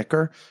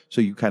sticker,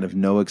 so you kind of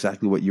know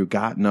exactly what you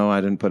got. No, I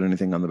didn't put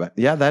anything on the back.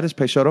 Yeah, that is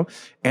Peixoto,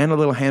 and a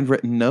little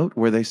handwritten note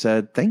where they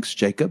said, "Thanks,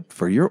 Jacob,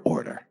 for your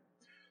order."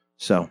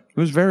 So it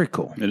was very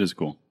cool. It is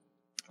cool.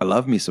 I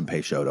love me some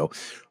Peixoto.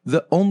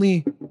 The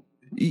only,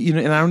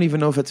 and I don't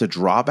even know if it's a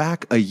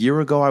drawback. A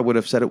year ago, I would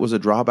have said it was a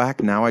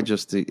drawback. Now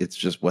it's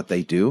just what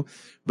they do.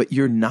 But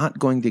you're not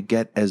going to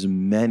get as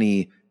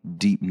many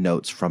deep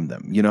notes from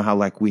them. You know how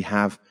like we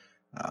have.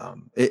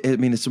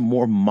 It's a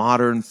more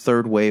modern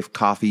third wave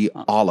coffee,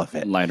 all of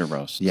it. Lighter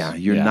roast. Yeah,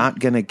 you're not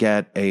going to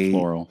get a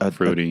floral,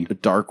 fruity, a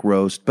dark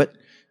roast, but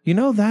you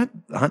know that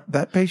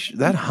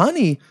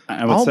honey,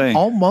 I would say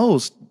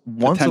almost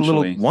wants a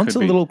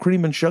little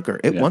cream and sugar.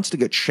 It wants to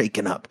get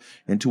shaken up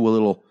into a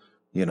little,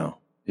 a little,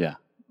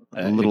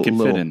 it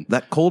fit in.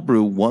 That cold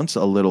brew wants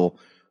a little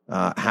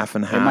half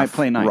and half. It might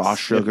play nice. Raw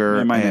sugar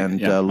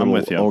and a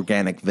little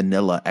organic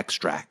vanilla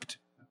extract.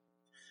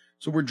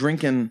 So we're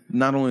drinking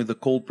not only the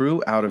cold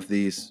brew out of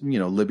these,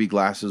 Libby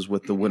glasses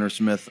with the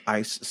Wintersmith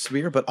ice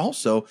sphere, but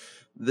also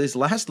these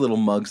last little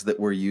mugs that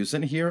we're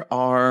using here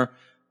are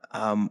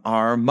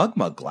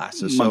mug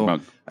glasses.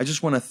 Mug. I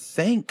just want to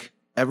thank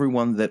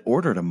everyone that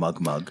ordered a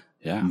mug.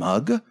 Yeah.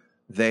 Mug.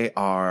 They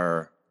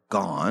are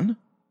gone.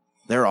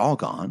 They're all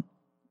gone.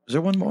 Is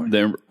there one more?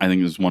 I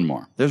think there's one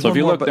more. There's so one if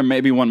you more, look, there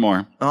may be one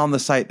more. On the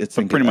site, I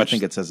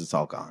think it says it's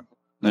all gone.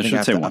 I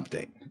should say one.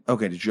 Update.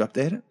 Okay, did you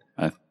update it?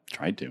 I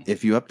tried to.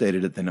 If you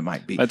updated it, then it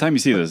might be. By the time you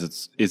see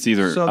this, it's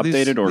either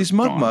updated or these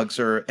gone. mugs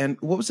are. And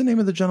what was the name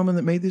of the gentleman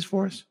that made these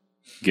for us?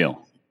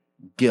 Gil.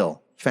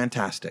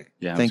 Fantastic.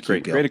 Yeah, thank you,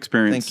 great. Gil. Great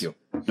experience. Thank you.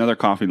 Another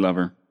coffee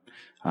lover.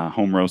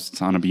 Home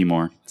roasts on a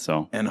Bmore.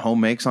 And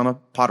home makes on a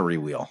pottery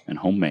wheel. And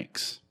home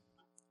makes.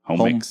 Home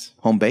bakes.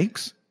 Home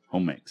makes.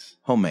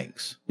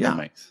 Yeah. Home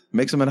makes.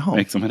 Makes them at home.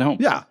 Makes them at home.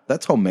 Yeah,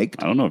 that's home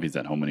baked. I don't know if he's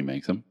at home when he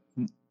makes them.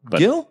 But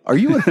Gil, are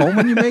you at home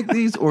when you make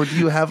these, or do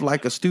you have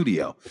like a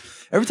studio?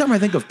 Every time I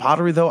think of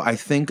pottery, though, I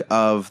think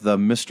of the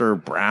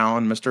Mr.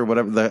 Brown, Mr.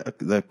 whatever,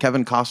 the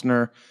Kevin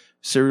Costner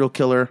serial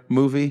killer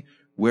movie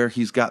where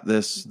he's got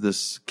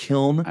this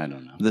kiln. I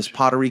don't know. This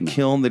pottery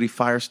kiln that he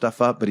fires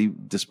stuff up, but he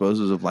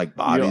disposes of like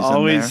bodies. You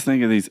always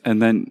think of these,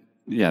 and then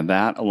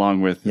that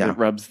along with it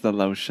rubs the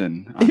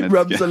lotion. It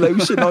rubs the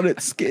lotion on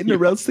its skin,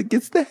 or else it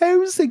gets the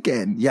hose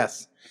again.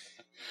 Yes,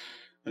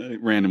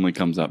 it randomly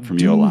comes up from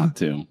you a lot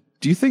too.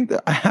 Do you think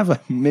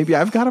that maybe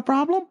I've got a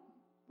problem?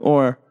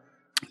 Or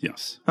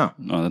yes. Huh.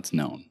 No, that's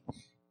known.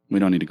 We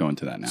don't need to go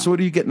into that now. So what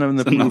are you getting in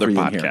the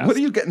Peruvian here? What are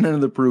you getting in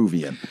the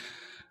Peruvian?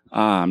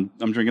 I'm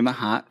drinking the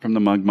hot from the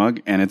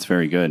mug, and it's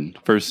very good.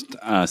 First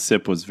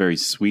sip was very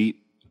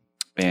sweet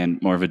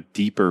and more of a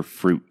deeper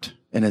fruit.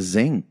 And a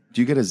zing.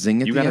 Do you get a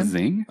zing at the end? You got a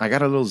zing? I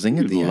got a little zing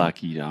at the end.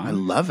 Lucky dog. I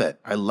love it.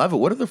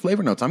 What are the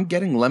flavor notes? I'm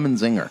getting lemon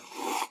zinger.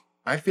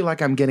 I feel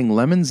like I'm getting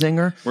lemon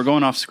zinger. We're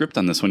going off script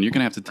on this one. You're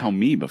going to have to tell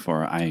me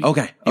before I...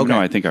 Okay. Even though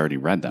I think I already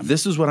read them.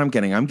 This is what I'm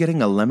getting. I'm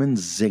getting a lemon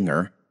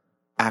zinger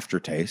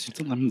aftertaste.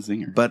 It's a lemon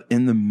zinger. But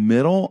in the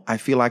middle, I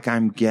feel like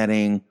I'm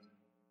getting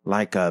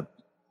like a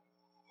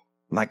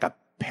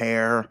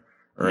pear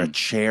or a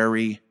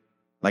cherry.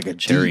 Like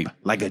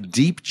a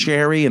deep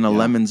cherry and a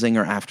lemon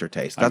zinger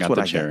aftertaste. That's what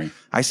I get.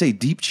 I say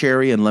deep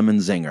cherry and lemon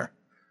zinger.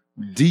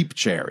 Deep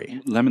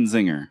cherry. Lemon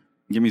zinger.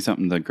 Give me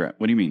something to grab.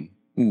 What do you mean?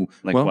 Ooh,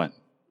 what?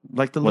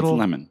 Like the What's little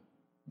lemon?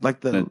 Like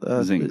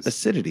the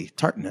acidity,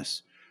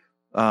 tartness.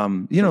 The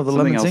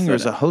lemon zinger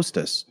is a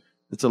Hostess.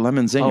 It's a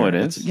lemon zinger. Oh, it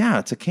is?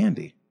 It's a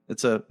candy.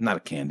 It's not a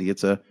candy.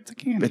 It's a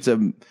candy. It's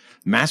a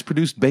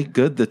mass-produced baked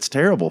good that's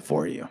terrible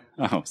for you.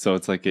 Oh, so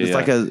it's like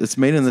it's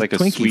made in the like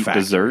Twinkie a sweet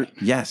factory. dessert.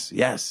 Yes,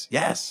 yes,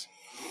 yes.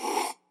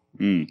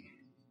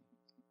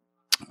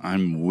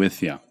 I'm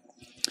with you.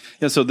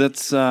 Yeah, so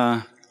that's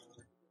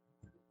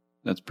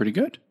pretty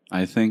good.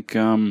 I think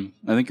you're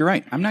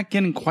right. I'm not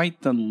getting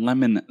quite the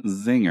lemon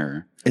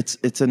zinger.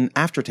 It's an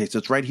aftertaste.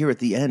 It's right here at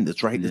the end.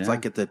 It's right. Yeah. It's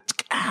like at the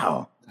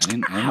ow. I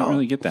didn't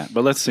really get that,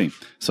 but let's see.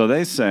 So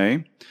they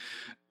say,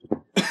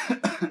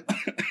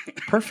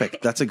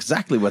 perfect. That's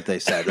exactly what they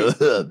said.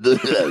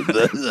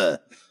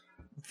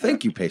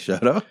 Thank you,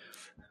 Peixoto.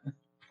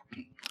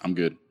 I'm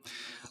good.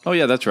 Oh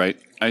yeah, that's right.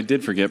 I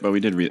did forget, but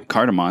we did read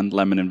cardamom,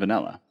 lemon, and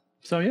vanilla.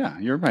 So yeah,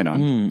 you're right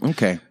on.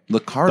 Okay,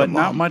 the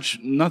cardamom, but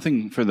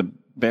nothing for the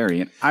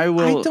berry. And I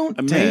don't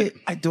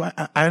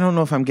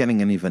know if I'm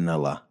getting any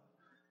vanilla.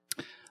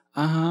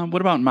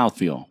 What about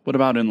mouthfeel? What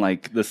about in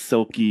like the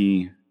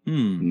silkiness?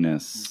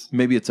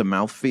 Maybe it's a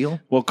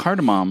mouthfeel. Well,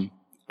 cardamom,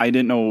 I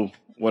didn't know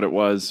what it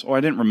was, or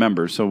I didn't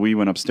remember. So we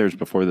went upstairs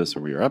before this, or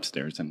we were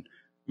upstairs, and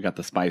we got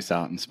the spice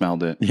out and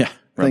smelled it. Yeah,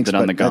 rubbed it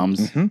on the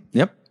gums.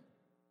 Yep.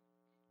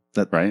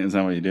 Right? Is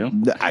that what you do?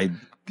 I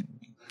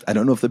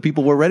don't know if the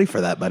people were ready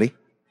for that, buddy.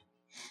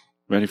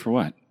 Ready for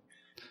what?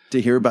 To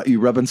hear about you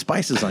rubbing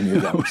spices on your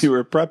gums. We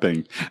were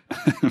prepping.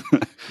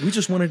 We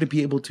just wanted to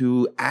be able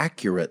to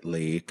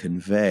accurately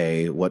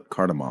convey what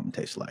cardamom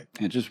tastes like.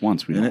 And just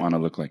once. We don't want to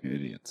look like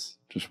idiots.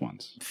 Just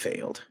once.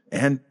 Failed.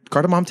 And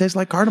cardamom tastes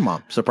like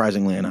cardamom,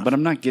 surprisingly enough. But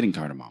I'm not getting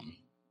cardamom.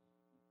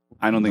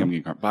 I don't think I'm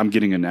getting cardamom. I'm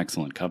getting an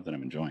excellent cup that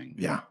I'm enjoying.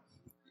 Yeah.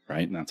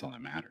 Right? And that's all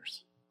that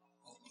matters.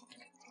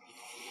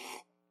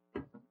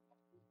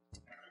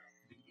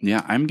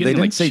 Yeah, I'm getting they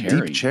didn't like say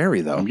cherry. Deep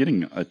cherry, though. I'm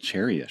getting a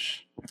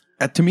cherry-ish.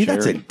 To me,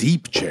 that's a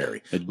deep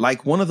cherry,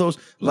 like one of those,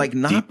 like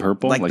not deep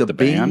purple, like the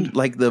Bing, band,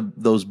 like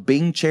those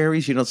Bing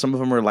cherries. You know, some of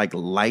them are like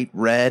light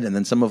red, and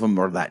then some of them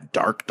are that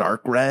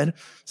dark red.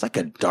 It's like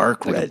a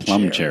dark like red a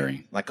plum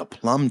cherry, like a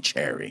plum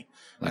cherry.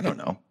 I don't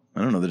know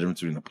the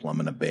difference between a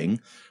plum and a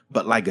Bing,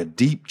 but like a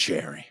deep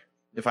cherry.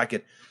 If I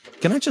could,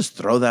 can I just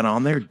throw that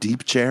on there?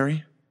 Deep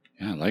cherry.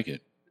 Yeah, I like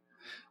it.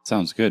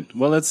 Sounds good.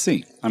 Well, let's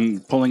see. I'm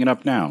pulling it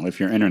up now.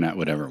 If your internet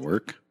would ever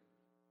work.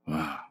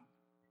 Wow.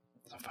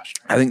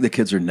 I think the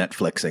kids are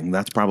Netflixing.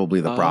 That's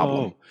probably the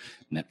problem.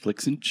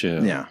 Netflix and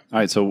chill. Yeah. All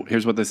right, so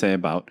here's what they say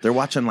about... They're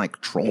watching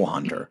like Troll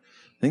Hunter.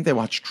 I think they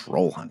watch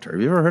Troll Hunter.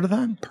 Have you ever heard of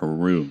that?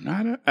 Peru.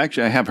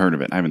 Actually, I have heard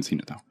of it. I haven't seen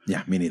it, though.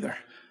 Yeah, me neither.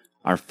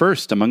 Our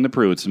first among the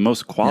Peru. It's the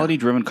most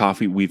quality-driven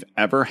coffee we've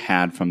ever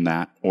had from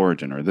that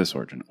origin, or this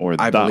origin, or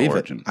the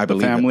origin. I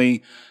believe the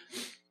family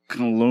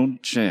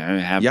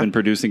Colunche have been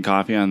producing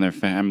coffee on their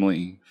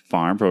family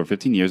farm for over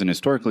 15 years and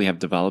historically have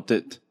developed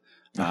it,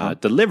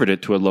 delivered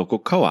it to a local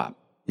co-op.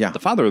 Yeah. The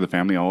father of the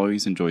family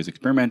always enjoys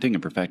experimenting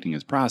and perfecting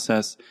his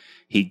process.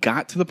 He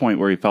got to the point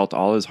where he felt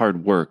all his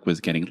hard work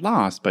was getting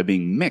lost by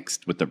being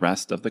mixed with the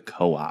rest of the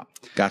co-op.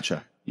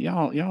 Gotcha.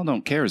 Y'all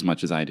don't care as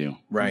much as I do.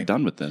 Right. I'm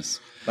done with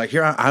this. Like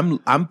here,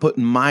 I'm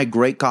putting my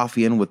great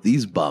coffee in with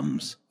these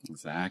bums.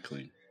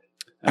 Exactly.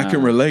 I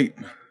can relate.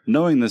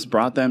 Knowing this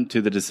brought them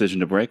to the decision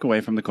to break away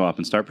from the co-op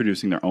and start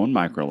producing their own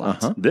micro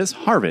lots. This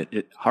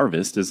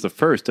harvest is the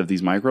first of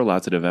these micro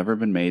lots that have ever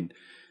been made.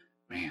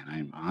 Man,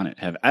 I'm on it.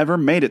 Have ever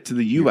made it to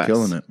the U.S. You're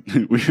killing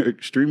it. We are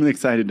extremely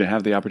excited to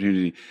have the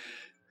opportunity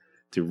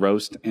to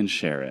roast and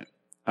share it.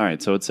 All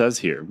right, so it says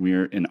here,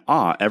 we're in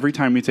awe every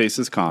time we taste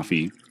this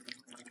coffee.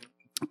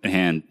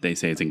 And they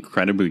say it's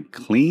incredibly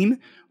clean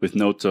with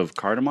notes of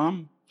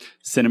cardamom,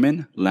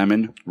 cinnamon,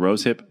 lemon,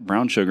 rosehip,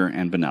 brown sugar,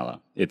 and vanilla.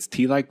 It's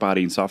tea-like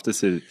body and soft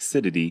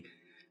acidity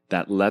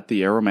that let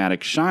the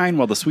aromatic shine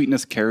while the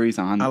sweetness carries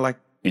on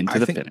into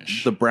the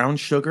finish. The brown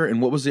sugar, and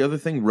what was the other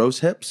thing? Rose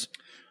hips?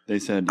 They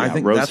said, I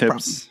think rose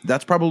hips.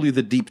 That's probably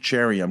the deep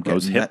cherry I'm getting.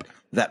 Rose hip.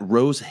 That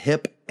rose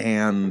hip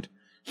and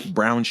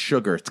brown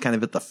sugar. It's kind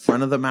of at the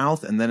front of the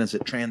mouth, and then as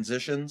it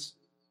transitions.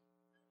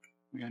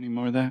 We got any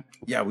more of that?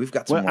 Yeah, we've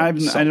got some more I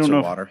don't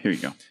know. water. Here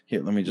you go.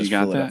 Here, let me just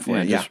fill it up for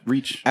you. Just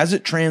reach. As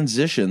it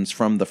transitions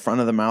from the front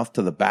of the mouth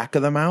to the back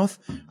of the mouth,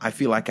 I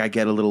feel like I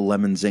get a little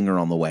lemon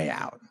zinger on the way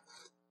out.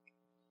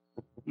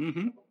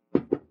 Mm-hmm.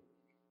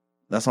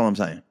 That's all I'm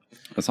saying.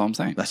 That's all I'm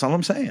saying. That's all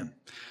I'm saying.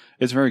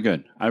 It's very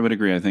good. I would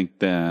agree. I think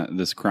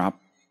this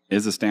crop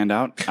is a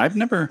standout. I've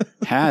never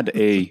had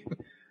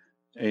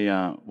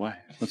why?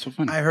 What's so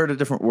funny? I heard a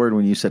different word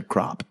when you said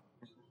crop.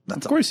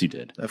 Of course you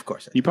did. Of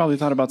course. You probably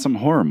thought about some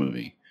horror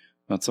movie,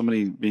 about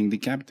somebody being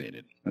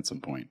decapitated at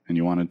some point, and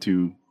you wanted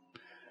to.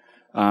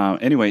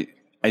 Anyway,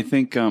 I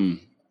think I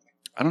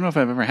don't know if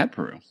I've ever had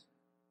Peru,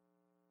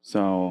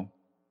 so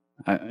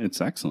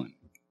it's excellent.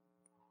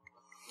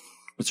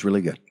 It's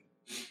really good.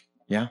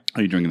 Yeah.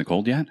 Are you drinking the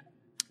cold yet?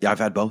 Yeah, I've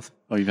had both.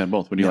 Oh, you've had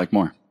both. What do you like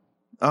more?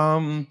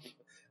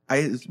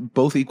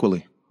 Both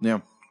equally. Yeah.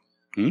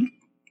 You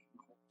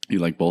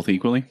like both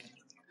equally?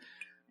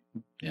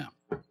 Yeah,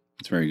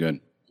 it's very good.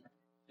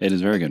 It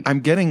is very good.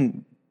 I'm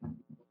getting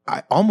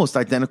almost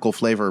identical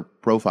flavor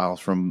profiles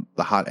from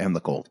the hot and the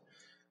cold.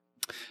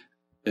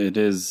 It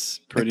is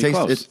pretty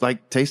close. It's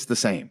like tastes the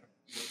same.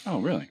 Oh,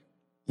 really?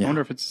 I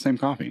wonder if it's the same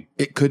coffee.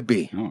 It could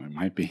be. Oh, it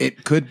might be.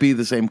 It could be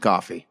the same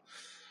coffee.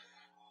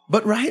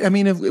 But right, I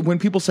mean, when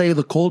people say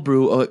the cold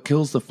brew, it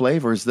kills the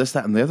flavors, this,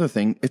 that, and the other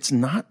thing, it's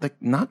not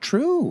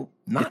true.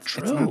 Not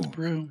true. It's not the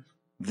brew.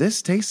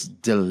 This tastes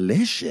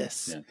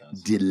delicious. Yeah, it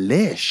does.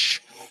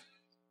 Delish.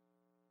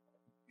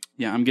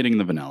 Yeah, I'm getting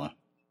the vanilla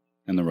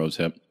and the rose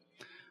hip.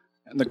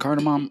 And the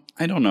cardamom,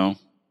 I don't know.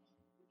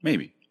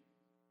 Maybe.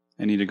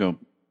 I need to go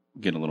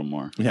get a little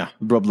more. Yeah,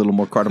 rub a little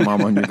more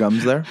cardamom on your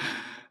gums there.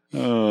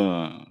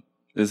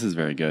 This is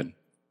very good.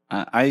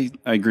 I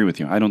agree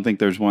with you. I don't think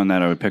there's one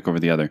that I would pick over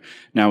the other.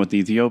 Now, with the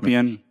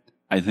Ethiopian,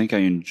 I think I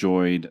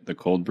enjoyed the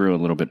cold brew a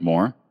little bit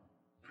more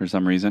for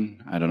some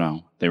reason. I don't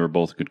know. They were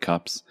both good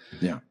cups.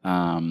 Yeah.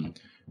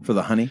 For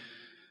the honey?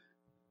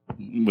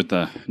 With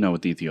the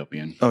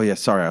Ethiopian. Oh, yeah.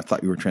 Sorry. I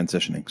thought you were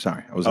transitioning.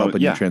 Sorry. I was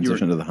hoping you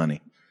transitioned to the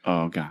honey.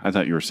 Oh, God. I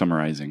thought you were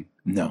summarizing.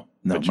 No,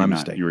 my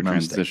mistake. You were my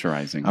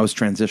transitionizing. Mistake. I was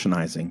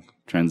transitionizing.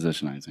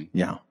 Transitionizing.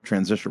 Yeah.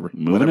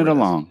 Moving it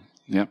along.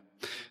 Yep.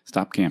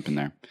 Stop camping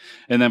there.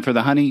 And then for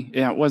the honey,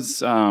 it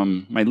was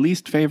my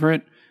least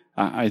favorite.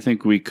 I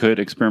think we could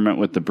experiment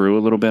with the brew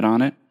a little bit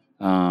on it.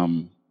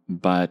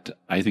 But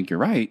I think you're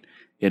right.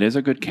 It is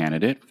a good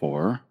candidate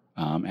for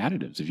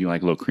additives. If you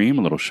like a little cream,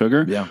 a little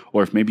sugar,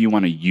 or if maybe you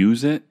want to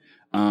use it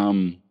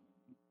in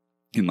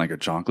like a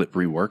chocolate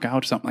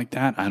pre-workout, something like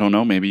that. I don't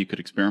know. Maybe you could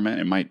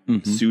experiment. It might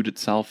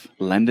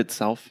lend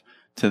itself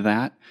to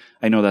that.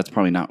 I know that's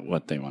probably not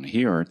what they want to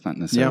hear. It's not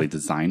necessarily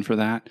designed for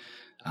that.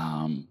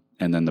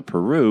 And then the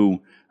Peru,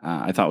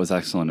 I thought was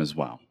excellent as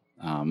well.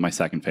 My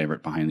second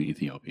favorite behind the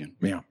Ethiopian.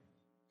 Yeah.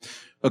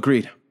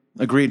 Agreed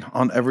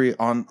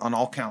on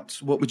all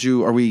counts.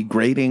 Are we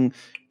grading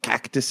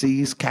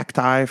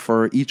cacti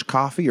for each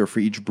coffee or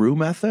for each brew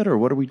method, or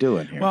what are we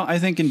doing here? Well, I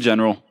think in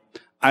general,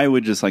 I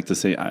would just like to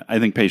say, I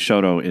think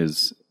Peixoto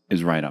is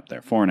right up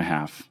there.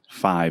 4.5,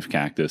 5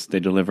 cactus. They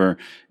deliver.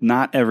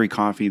 Not every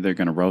coffee they're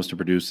going to roast or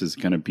produce is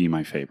going to be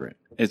my favorite.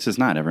 It's just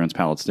not. Everyone's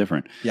palate's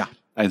different. Yeah.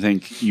 I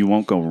think you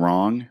won't go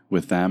wrong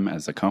with them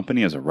as a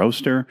company, as a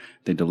roaster.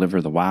 They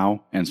deliver the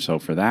wow. And so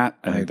for that,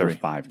 I think they're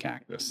 5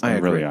 cactus. They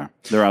really are.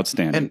 They're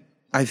outstanding. And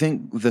I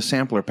think the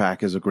sampler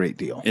pack is a great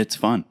deal. It's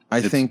fun.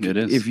 I think it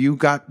is. If you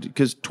got,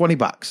 because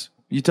 $20,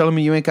 you telling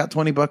me you ain't got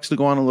 $20 to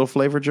go on a little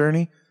flavor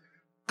journey?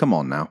 Come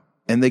on now.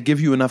 And they give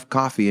you enough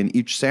coffee in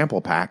each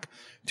sample pack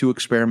to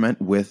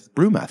experiment with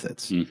brew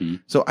methods. Mm-hmm.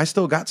 So I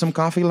still got some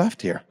coffee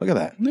left here. Look at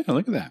that. Yeah,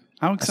 look at that.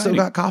 How exciting. I still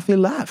got coffee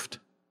left.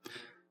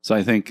 So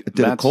I think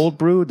did a cold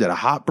brew, did a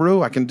hot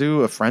brew. I can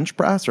do a French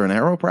press or an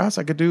AeroPress.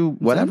 I could do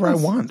whatever I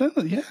want.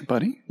 Yeah,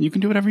 buddy. You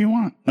can do whatever you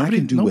want. I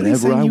can do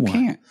whatever I want. You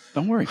can't.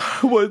 Don't worry.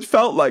 Well, it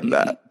felt like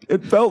that.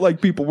 It felt like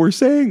people were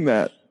saying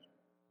that.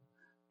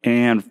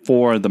 And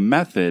for the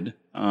method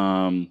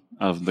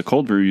of the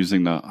cold brew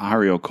using the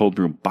Hario cold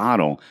brew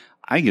bottle,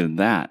 I give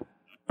that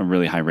a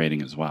really high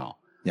rating as well.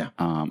 Yeah.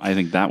 I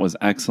think that was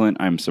excellent.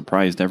 I'm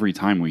surprised every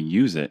time we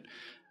use it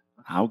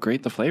how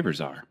great the flavors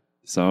are.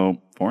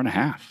 So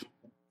 4.5.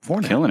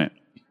 4.5. Killing it.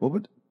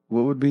 What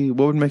would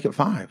make it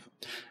 5?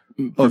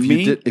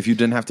 If you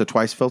didn't have to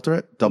twice filter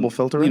it, double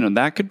filter it?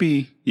 That could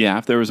be,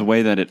 if there was a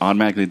way that it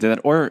automatically did that,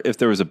 or if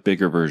there was a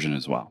bigger version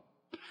as well.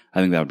 I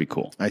think that would be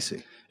cool. I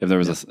see. If there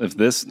was if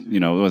this, it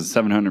was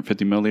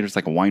 750 milliliters,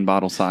 like a wine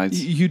bottle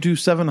size. You do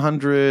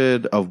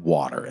 700 of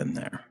water in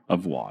there.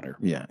 Of water.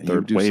 Yeah.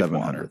 Third wave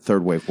water.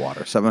 Third wave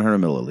water. 700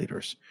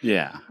 milliliters.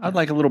 Yeah. I'd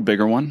like a little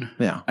bigger one.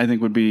 Yeah. I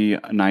think would be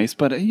nice.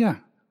 But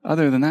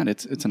other than that,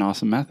 it's an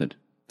awesome method.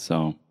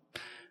 So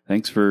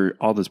thanks for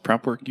all this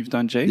prep work you've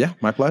done, Jake. Yeah,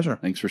 my pleasure.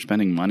 Thanks for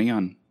spending money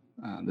on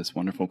this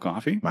wonderful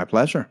coffee. My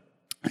pleasure.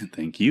 And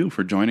thank you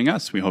for joining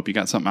us. We hope you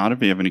got something out of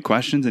it. If you have any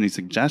questions, any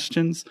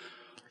suggestions,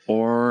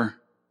 or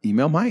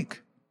email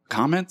Mike.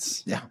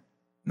 Comments? Yeah,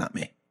 not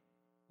me.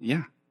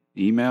 Yeah,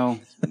 email,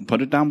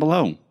 put it down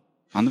below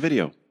on the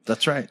video.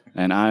 That's right.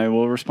 And I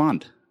will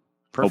respond.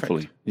 Perfect.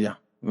 Hopefully. Yeah,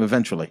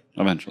 eventually.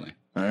 All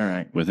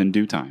right. Within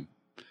due time.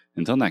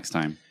 Until next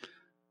time,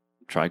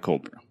 try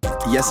cold brew.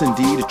 Yes,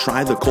 indeed.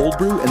 Try the cold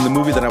brew. And the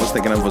movie that I was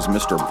thinking of was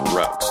Mr.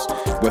 Brooks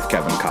with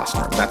Kevin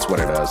Costner. That's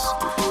what it is.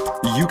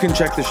 You can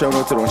check the show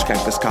notes at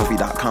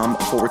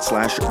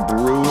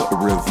orangecactuscoffee.com/brew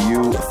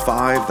review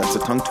 5. That's a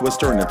tongue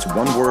twister, and it's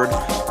one word.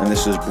 And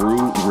this is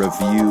Brew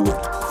Review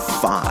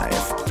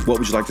 5. What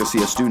would you like to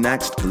see us do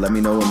next? Let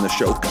me know in the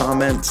show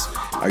comments.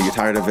 Are you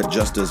tired of it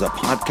just as a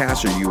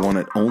podcast, or you want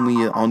it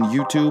only on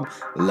YouTube?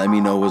 Let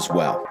me know as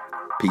well.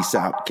 Peace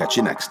out. Catch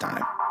you next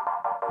time.